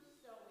do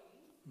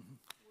sewing.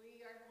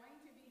 We are going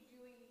to be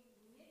doing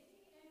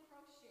knitting and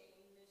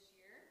crocheting this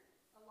year,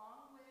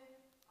 along with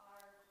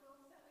our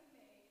quilts that we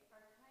make,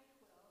 our kite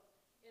quilt.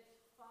 It's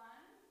fun.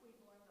 We've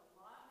learned a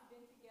lot. We've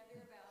been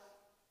together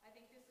I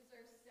think this is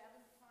our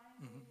 7th time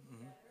being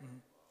together.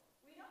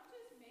 We don't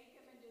just make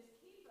them and just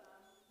keep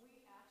them.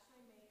 We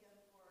actually make them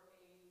for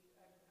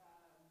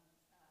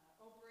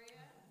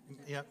Obrea.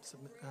 Yep.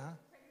 Obrea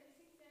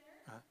Pregnancy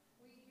Center.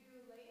 We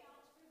do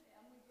layouts for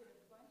them. We did a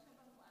bunch of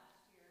them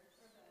last year,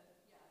 or the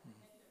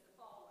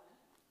fall one.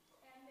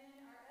 And then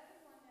our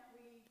other one that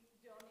we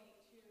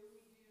donate to,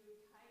 we do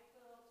kite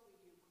quilts, we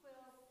do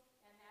quilts,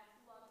 and that's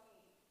Love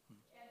Inc.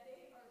 And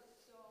they are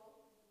so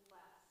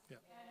blessed. Yeah.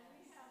 And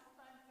we have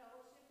fun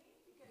fellowshipping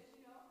because,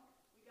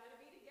 we got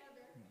to be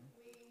together.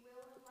 We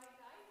will invite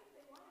guys if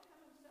they want to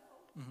come and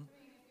sew. I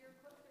mean, if you're a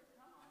quilter,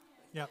 come on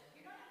in. Yeah.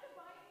 You don't have to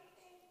buy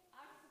anything.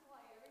 I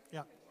supply everything.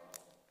 Yeah. The church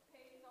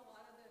pays a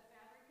lot of the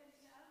fabric and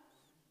stuff.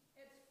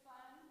 It's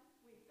fun.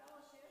 We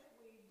fellowship.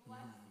 We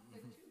bless the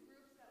 2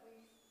 groups that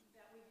we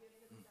give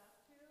the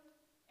stuff to,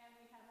 and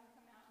we have them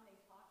come out and they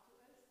talk to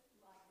us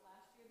like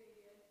last year they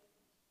did,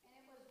 and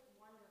it was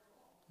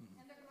wonderful.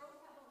 And the girls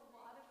have a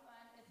lot of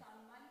fun. It's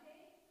on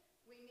Monday.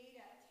 We meet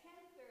at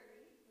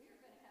 10:30. We are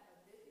going to have a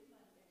busy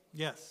Monday.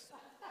 Yes.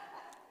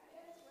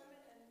 Men's, women,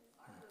 and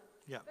our group.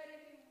 Yeah. But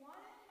if you want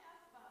to have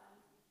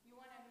fun, you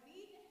want to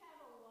meet and have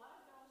a lot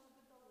of fellowship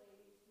with the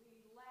ladies, we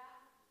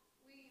laugh.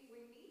 We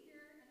meet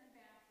here in the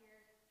back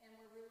here, and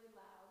we're really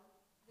loud.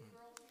 The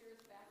girls hear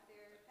us back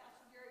there.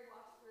 Pastor Gary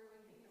walks through,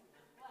 and he's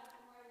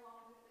laughing right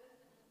along with us.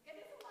 And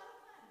it's a lot of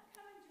fun.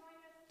 Come and join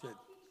us. Good.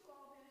 I'll teach you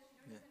all this.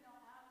 You don't even know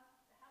how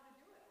to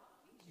do it. I'll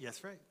teach you.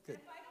 Yes, right. Good.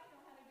 If I don't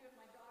know how to do it,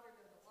 my daughter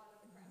does a lot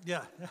of the crap.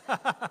 Yeah. We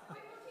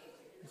will teach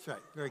you. That's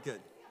right. Very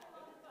good. We have a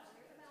lot of fun.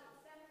 There's about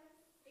 7,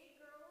 8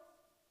 girls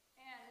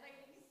and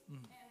ladies,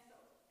 and so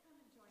come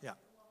and join Yeah.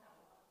 us, and we'll have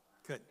a lot of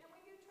fun. Good. And we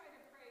do try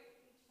to pray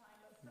each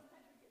time, but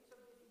sometimes we get so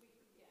busy we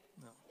forget.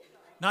 No.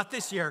 Not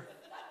this year.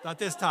 Not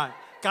this time.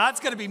 God's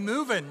going to be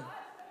moving.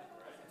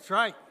 That's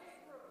right.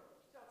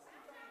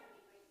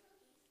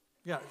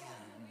 Yeah.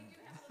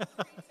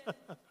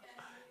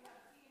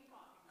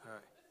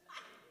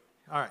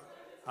 All right.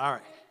 All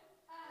right.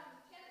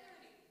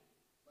 10:30.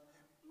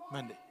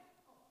 Monday.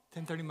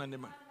 10:30 Monday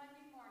morning. On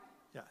Monday morning.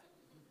 Yeah.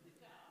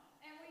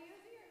 And we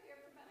usually are here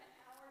for about an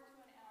hour to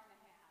an hour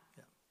and a half.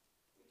 Yeah.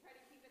 We try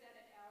to keep it at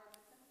an hour,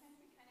 but sometimes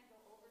we kind of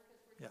go over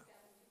because we're Yeah. just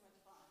having too much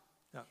fun.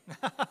 Yeah.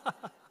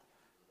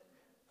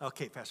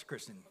 Okay, Pastor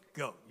Kristen,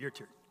 go. Your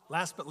turn.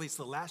 Last but least,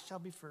 the last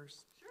shall be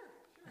first. Sure.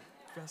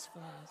 Best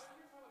for us.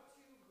 We're talking about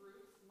 2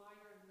 groups.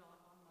 Mine are not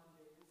on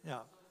Mondays.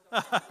 Yeah.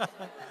 So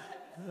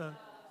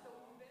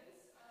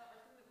events are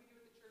something that we do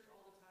at the church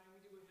all the time. We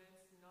do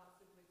events not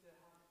simply to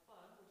have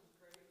fun, which is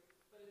great,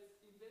 but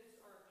events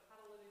are a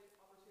catalytic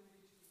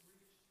opportunity to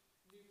reach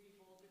new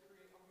people, to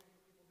create opportunity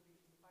for people to be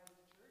invited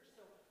to church.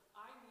 So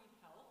I need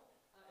help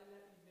in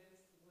that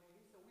events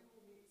lane. So we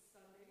will meet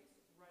Sundays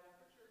right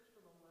after church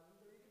from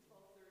 11:30 to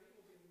 12:30.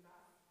 We'll be in the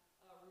math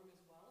room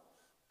as well.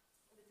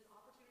 And it's an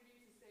opportunity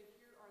to say,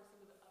 here are some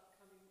of the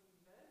upcoming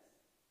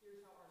events. Here's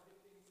how our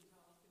giftings and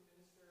talents can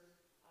minister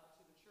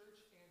to the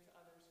church and to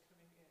others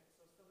coming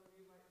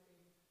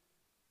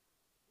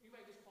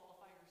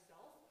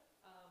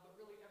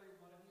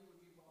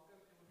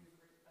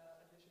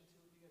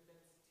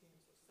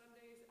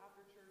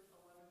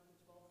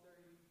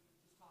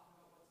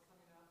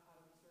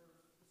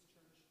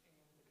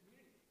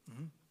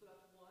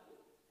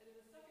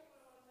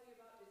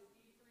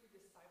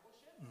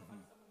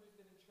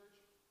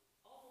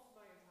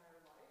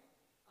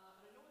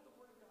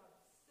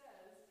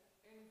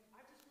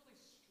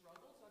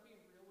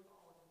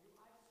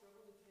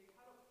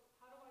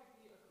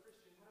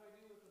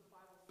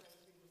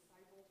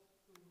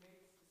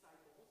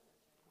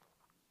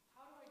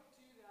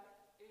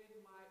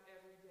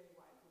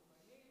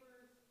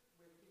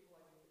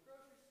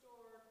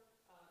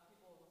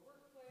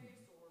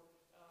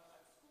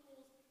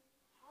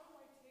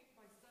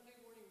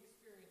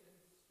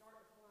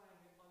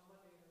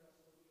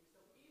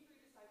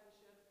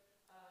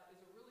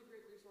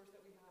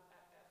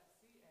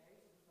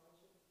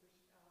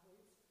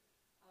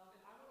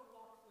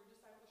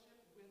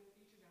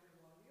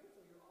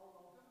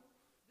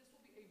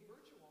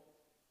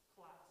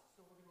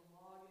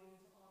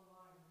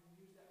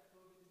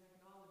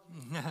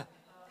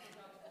sometimes more.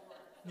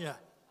 Yeah,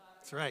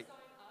 that's right.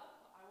 Sign up.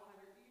 I will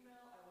have your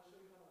email. I will show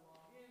you how to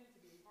log in to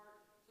be a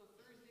part. So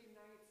Thursday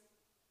nights,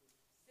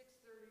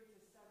 6:30 to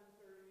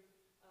 7:30,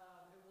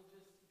 and we'll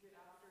just get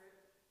after it.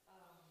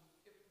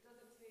 It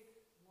doesn't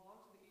take long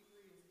till the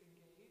E3 is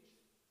engage,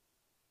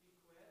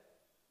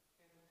 equip,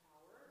 and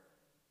empower.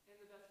 And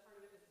the best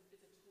part of it is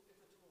it's a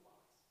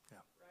toolbox.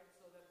 Yeah. Right?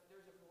 So that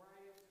there's a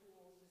variety of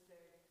tools to say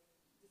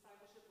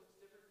discipleship looks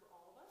different for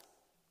all of us,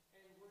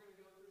 and we're going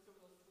to go through some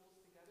of those tools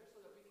together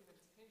so that we can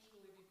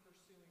intentionally be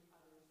pursuing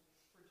others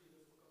for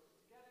Jesus. We'll go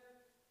through together,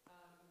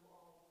 and we'll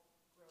all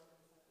grow in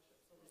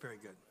discipleship. So Very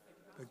good.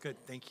 Good.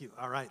 Thank you.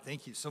 All right.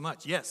 Thank you so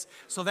much. Yes.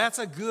 So that's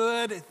a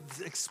good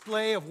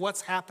display of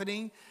what's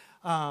happening.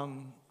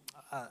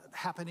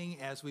 Happening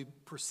as we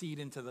proceed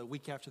into the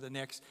week after the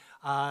next.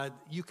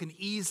 You can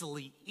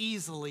easily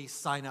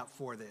sign up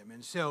for them.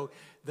 And so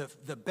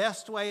the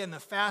best way and the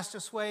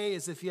fastest way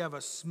is if you have a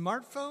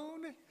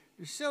smartphone.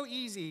 It's so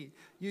easy.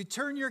 You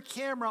turn your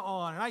camera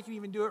on, and I can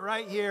even do it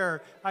right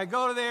here. I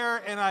go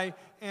there and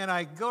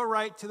I go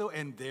right to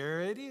and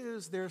there it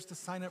is. There's to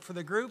sign up for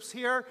the groups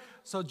here.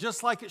 So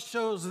just like it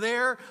shows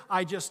there,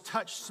 I just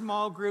touch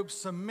small group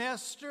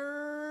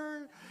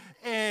semester.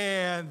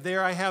 And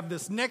there I have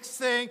this next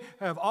thing.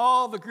 I have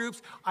all the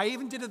groups. I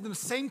even did it in the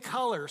same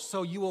color,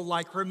 so you will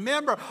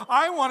remember,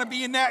 I want to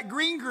be in that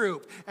green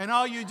group. And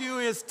all you do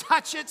is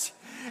touch it,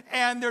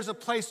 and there's a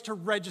place to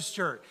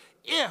register.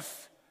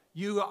 If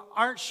you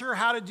aren't sure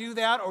how to do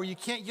that, or you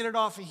can't get it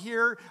off of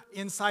here,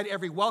 inside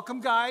every welcome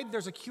guide,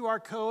 there's a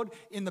QR code.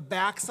 In the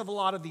backs of a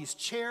lot of these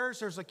chairs,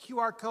 there's a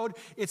QR code.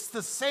 It's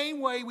the same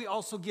way we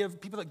also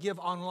give, people that give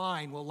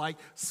online will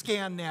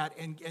scan that,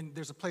 and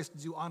there's a place to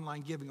do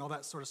online giving, all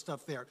that sort of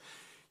stuff there.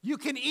 You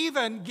can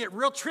even get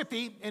real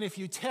trippy, and if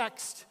you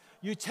text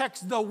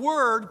the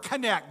word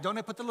connect.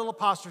 Don't put the little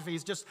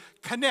apostrophes, just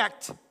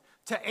connect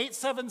to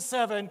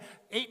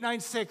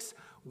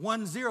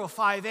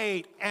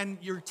 877-896-1058, and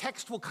your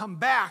text will come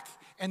back,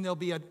 and there'll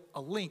be a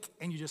link,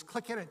 and you just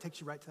click it, and it takes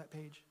you right to that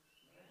page.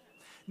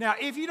 Now,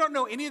 if you don't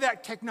know any of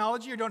that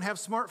technology or don't have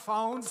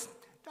smartphones,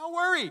 don't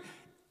worry.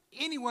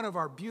 Any one of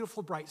our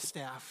beautiful, bright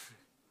staff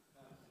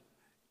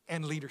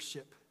and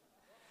leadership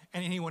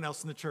and anyone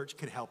else in the church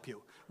could help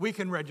you. We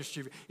can register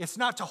you. It's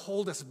not to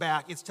hold us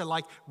back. It's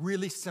to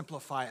really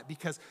simplify it,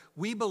 because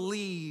we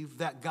believe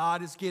that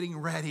God is getting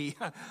ready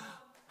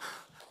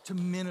to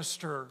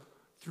minister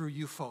through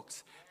you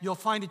folks. You'll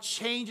find a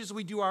change as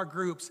we do our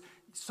groups.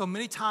 So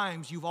many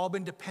times you've all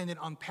been dependent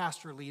on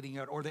pastor leading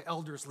it, or the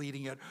elders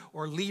leading it,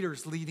 or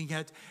leaders leading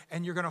it,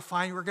 and you're going to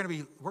find we're going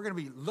to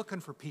be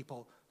looking for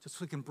people just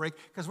so we can break,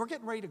 because we're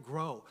getting ready to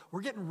grow.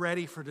 We're getting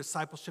ready for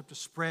discipleship to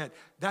spread.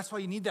 That's why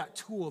you need that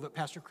tool that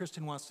Pastor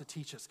Kristen wants to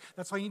teach us.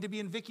 That's why you need to be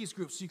in Vicky's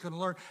group so you can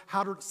learn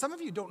how to. Some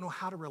of you don't know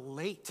how to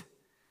relate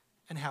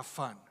and have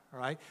fun. All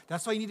right?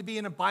 That's why you need to be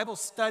in a Bible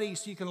study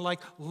so you can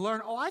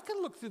learn, I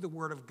can look through the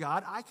Word of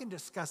God. I can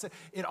discuss it.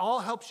 It all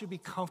helps you be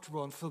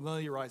comfortable and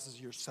familiarizes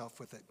yourself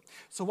with it.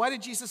 So why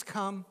did Jesus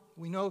come?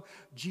 We know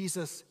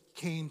Jesus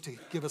came to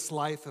give us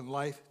life, and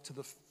life to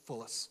the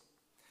fullest.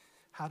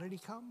 How did he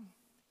come?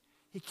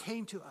 He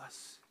came to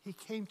us. He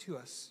came to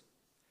us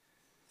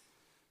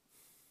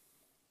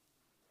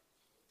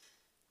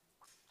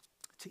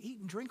to eat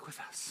and drink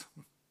with us.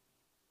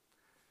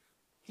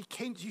 He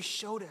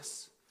showed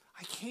us.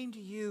 I came to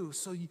you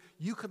so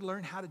you could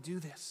learn how to do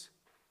this.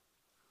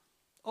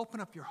 Open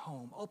up your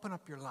home. Open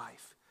up your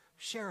life.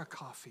 Share a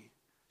coffee.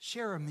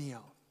 Share a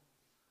meal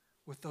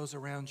with those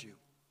around you.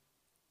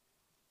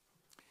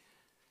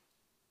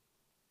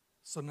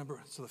 So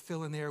to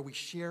fill in there, we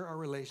share our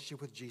relationship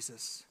with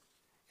Jesus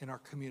in our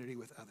community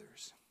with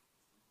others.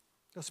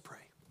 Let's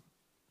pray.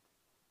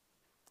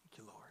 Thank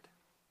you, Lord.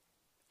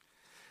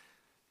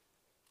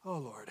 Oh,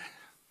 Lord.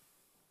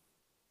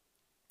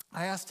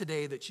 I ask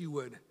today that you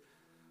would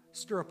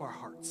stir up our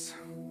hearts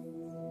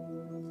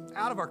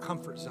out of our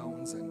comfort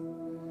zones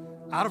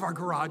and out of our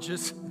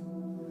garages,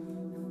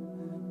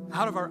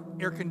 out of our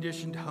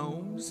air-conditioned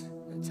homes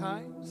at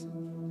times.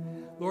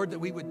 Lord, that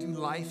we would do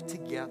life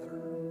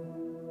together.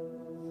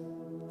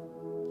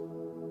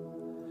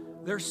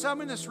 There's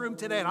some in this room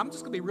today, and I'm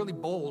just going to be really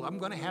bold. I'm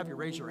going to have you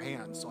raise your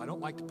hand, so I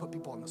don't like to put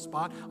people on the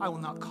spot. I will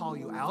not call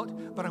you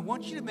out, but I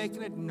want you to make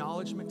an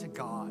acknowledgement to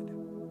God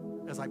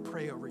as I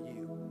pray over you.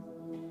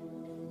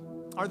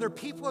 Are there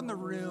people in the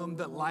room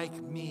that,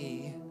 like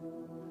me,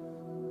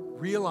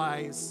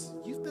 realize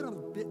you've been a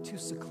bit too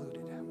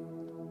secluded?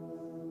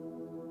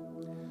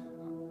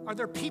 Are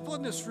there people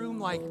in this room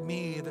like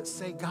me that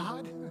say,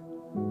 God,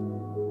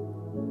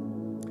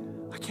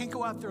 I can't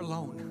go out there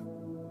alone.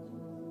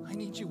 I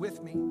need you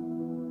with me.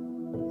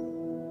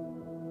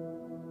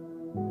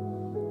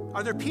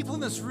 Are there people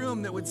in this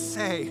room that would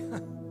say,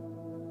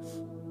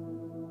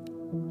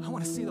 I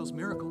want to see those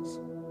miracles.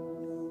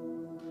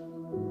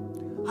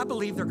 I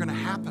believe they're going to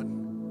happen,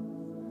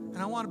 and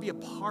I want to be a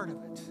part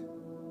of it.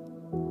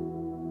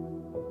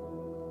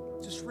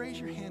 Just raise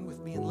your hand with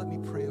me and let me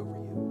pray over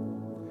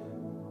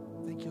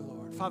you. Thank you,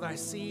 Lord. Father, I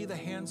see the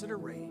hands that are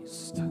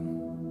raised.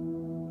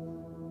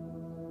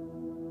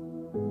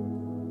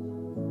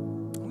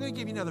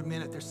 give you another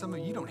minute. There's some of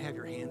you don't have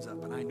your hands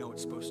up, and I know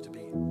it's supposed to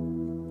be.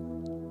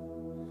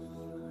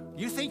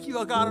 You think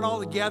you got it all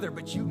together,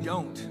 but you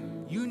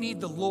don't. You need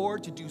the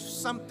Lord to do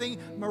something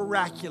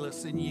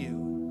miraculous in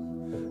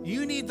you.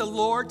 You need the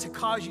Lord to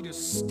cause you to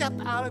step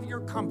out of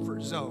your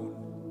comfort zone.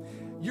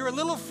 You're a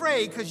little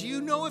afraid because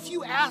you know if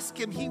you ask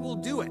him, he will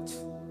do it.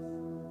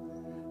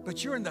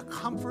 But you're in the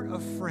comfort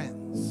of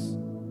friends.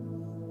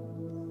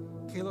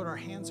 Okay, Lord, our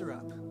hands are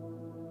up.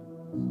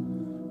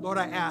 Lord,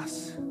 I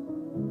ask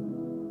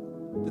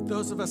that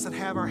those of us that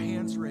have our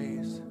hands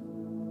raised,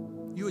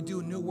 you would do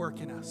a new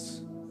work in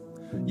us.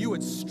 You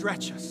would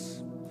stretch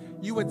us.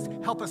 You would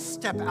help us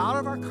step out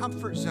of our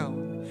comfort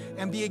zone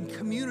and be in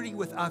community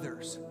with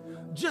others.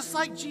 Just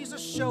like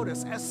Jesus showed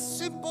us, as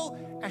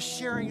simple as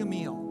sharing a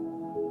meal.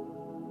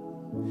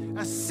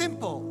 As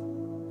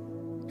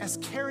simple as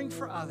caring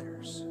for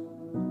others.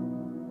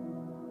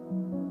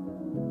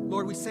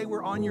 Lord, we say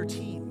we're on your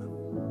team.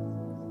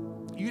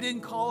 You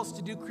didn't call us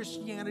to do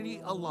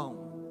Christianity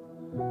alone.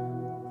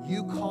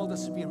 You called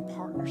us to be in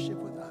partnership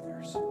with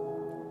others.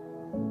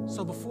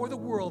 So before the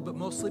world, but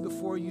mostly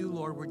before you,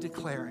 Lord, we're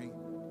declaring,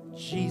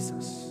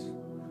 Jesus,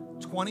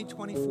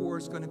 2024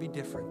 is going to be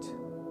different.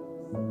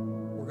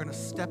 We're going to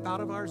step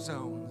out of our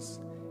zones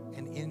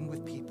and in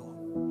with people.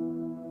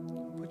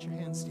 Put your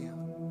hands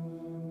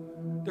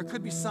down. There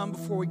could be some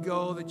before we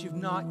go that you've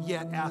not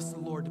yet asked the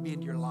Lord to be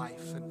in your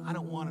life, and I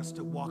don't want us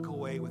to walk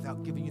away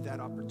without giving you that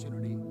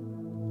opportunity.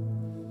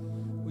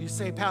 Well, you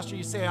say, Pastor,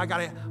 you say,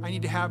 I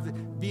need to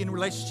be in a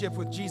relationship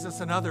with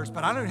Jesus and others,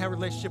 but I don't have a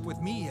relationship with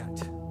me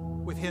yet,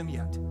 with him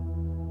yet.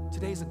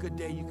 Today's a good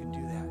day you can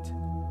do that.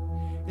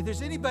 If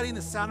there's anybody in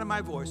the sound of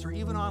my voice or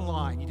even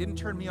online, you didn't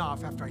turn me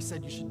off after I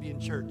said you should be in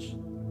church.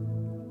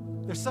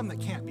 There's some that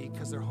can't be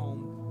because they're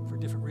home for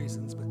different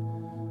reasons, but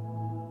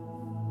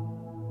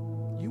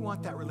you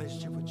want that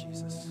relationship with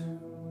Jesus.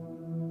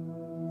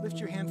 Lift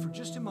your hand for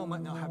just a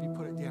moment and I'll have you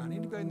put it down.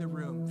 Anybody in the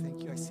room?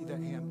 Thank you, I see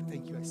that hand.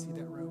 Thank you, I see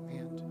that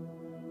hand.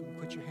 You can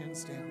put your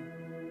hands down.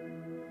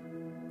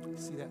 I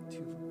see that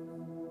too.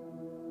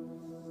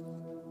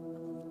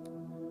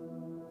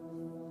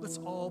 Let's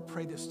all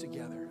pray this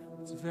together.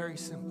 It's very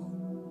simple.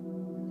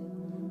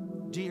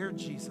 Dear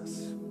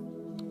Jesus,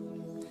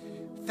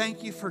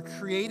 thank you for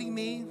creating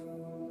me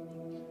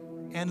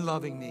and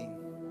loving me.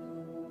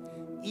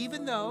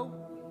 Even though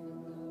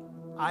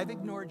I've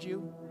ignored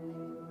you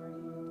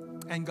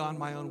and gone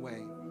my own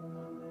way.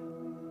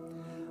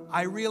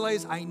 I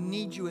realize I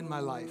need you in my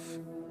life.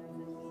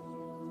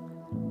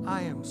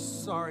 I am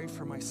sorry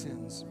for my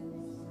sins.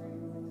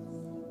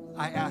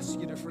 I ask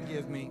you to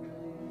forgive me.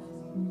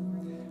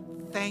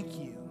 Thank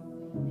you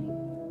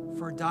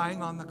for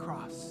dying on the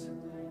cross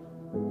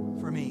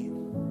for me.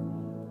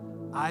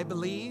 I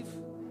believe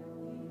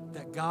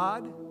that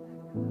God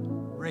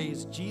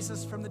raised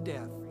Jesus from the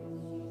dead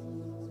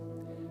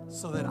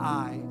so that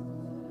I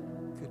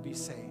could be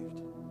saved.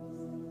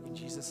 In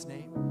Jesus'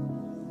 name,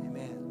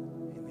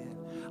 amen.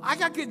 Amen. I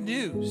got good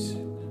news.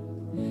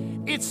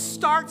 It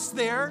starts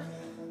there,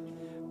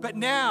 but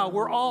now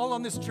we're all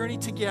on this journey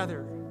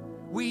together.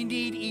 We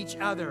need each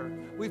other.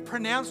 We've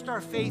pronounced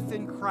our faith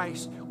in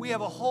Christ. We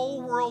have a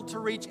whole world to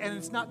reach, and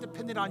it's not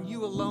dependent on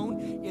you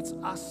alone. It's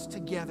us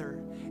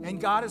together. And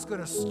God is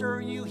going to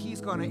stir you.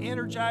 He's going to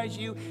energize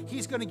you.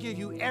 He's going to give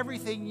you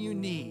everything you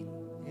need.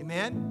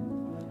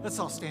 Amen? Let's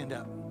all stand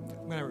up.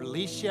 I'm going to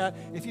release you.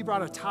 If you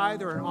brought a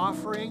tithe or an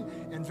offering,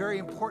 and very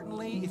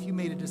importantly, if you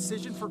made a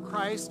decision for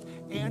Christ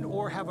and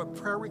or have a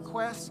prayer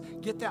request,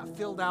 get that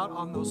filled out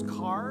on those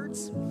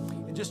cards.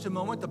 In just a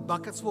moment, the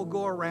buckets will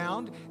go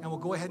around, and we'll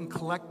go ahead and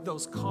collect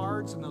those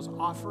cards and those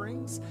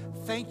offerings.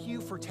 Thank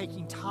you for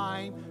taking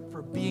time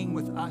for being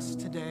with us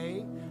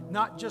today,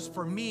 not just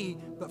for me,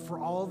 but for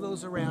all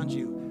those around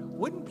you.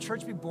 Wouldn't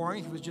church be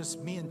boring if it was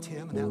just me and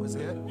Tim and that was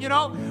it? You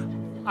know,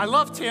 I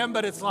love Tim,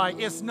 but it's like,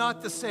 it's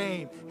not the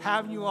same.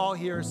 Having you all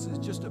here is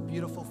just a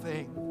beautiful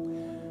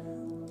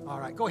thing. All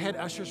right, go ahead,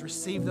 ushers,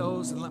 receive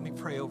those, and let me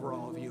pray over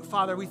all of you.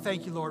 Father, we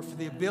thank you, Lord, for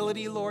the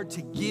ability, Lord,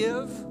 to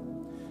give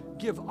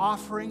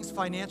offerings,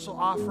 financial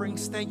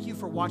offerings. Thank you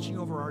for watching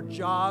over our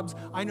jobs.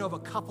 I know of a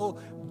couple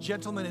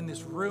gentlemen in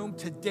this room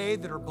today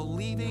that are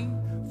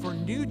believing for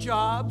new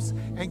jobs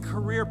and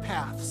career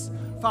paths.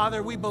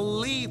 Father, we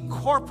believe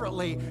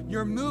corporately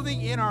you're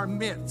moving in our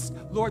midst.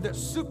 Lord, that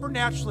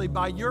supernaturally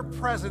by your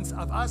presence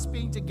of us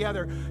being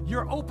together,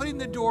 you're opening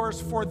the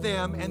doors for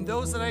them and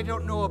those that I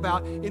don't know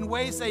about in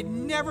ways they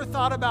never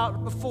thought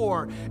about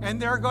before. And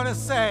they're going to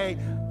say,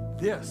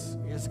 this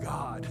is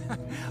God.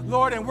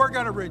 Lord, and we're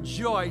going to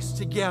rejoice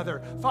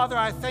together. Father,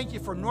 I thank you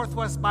for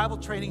Northwest Bible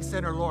Training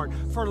Center, Lord,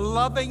 for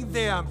loving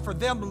them, for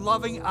them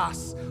loving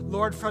us,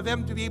 Lord, for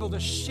them to be able to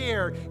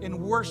share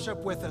in worship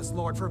with us,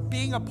 Lord, for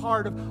being a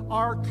part of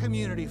our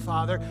community,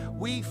 Father.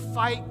 We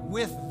fight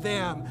with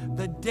them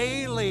the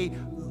daily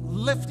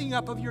lifting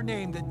up of your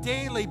name, the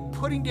daily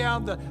putting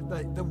down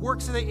the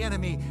works of the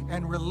enemy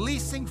and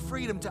releasing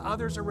freedom to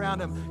others around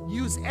them.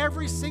 Use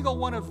every single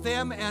one of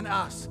them and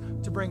us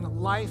to bring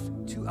life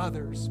to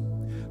others.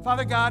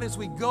 Father God, as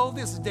we go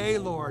this day,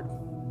 Lord,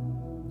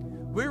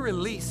 we're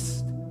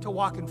released to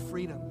walk in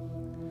freedom.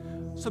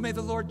 So may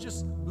the Lord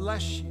just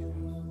bless you.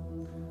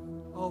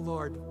 Oh,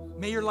 Lord,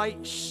 may your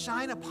light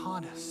shine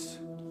upon us.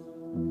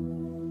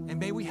 And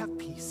may we have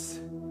peace.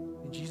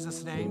 In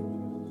Jesus'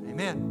 name,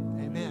 amen.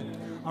 Amen.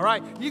 All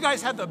right, you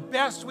guys have the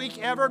best week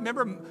ever.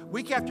 Remember,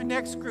 week after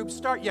next, groups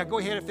start. Yeah, go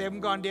ahead if they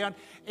haven't gone down.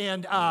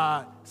 And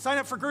sign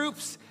up for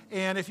groups.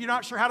 And if you're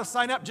not sure how to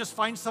sign up, just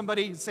find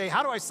somebody and say,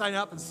 how do I sign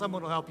up? And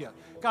someone will help you.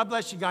 God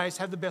bless you guys.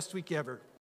 Have the best week ever.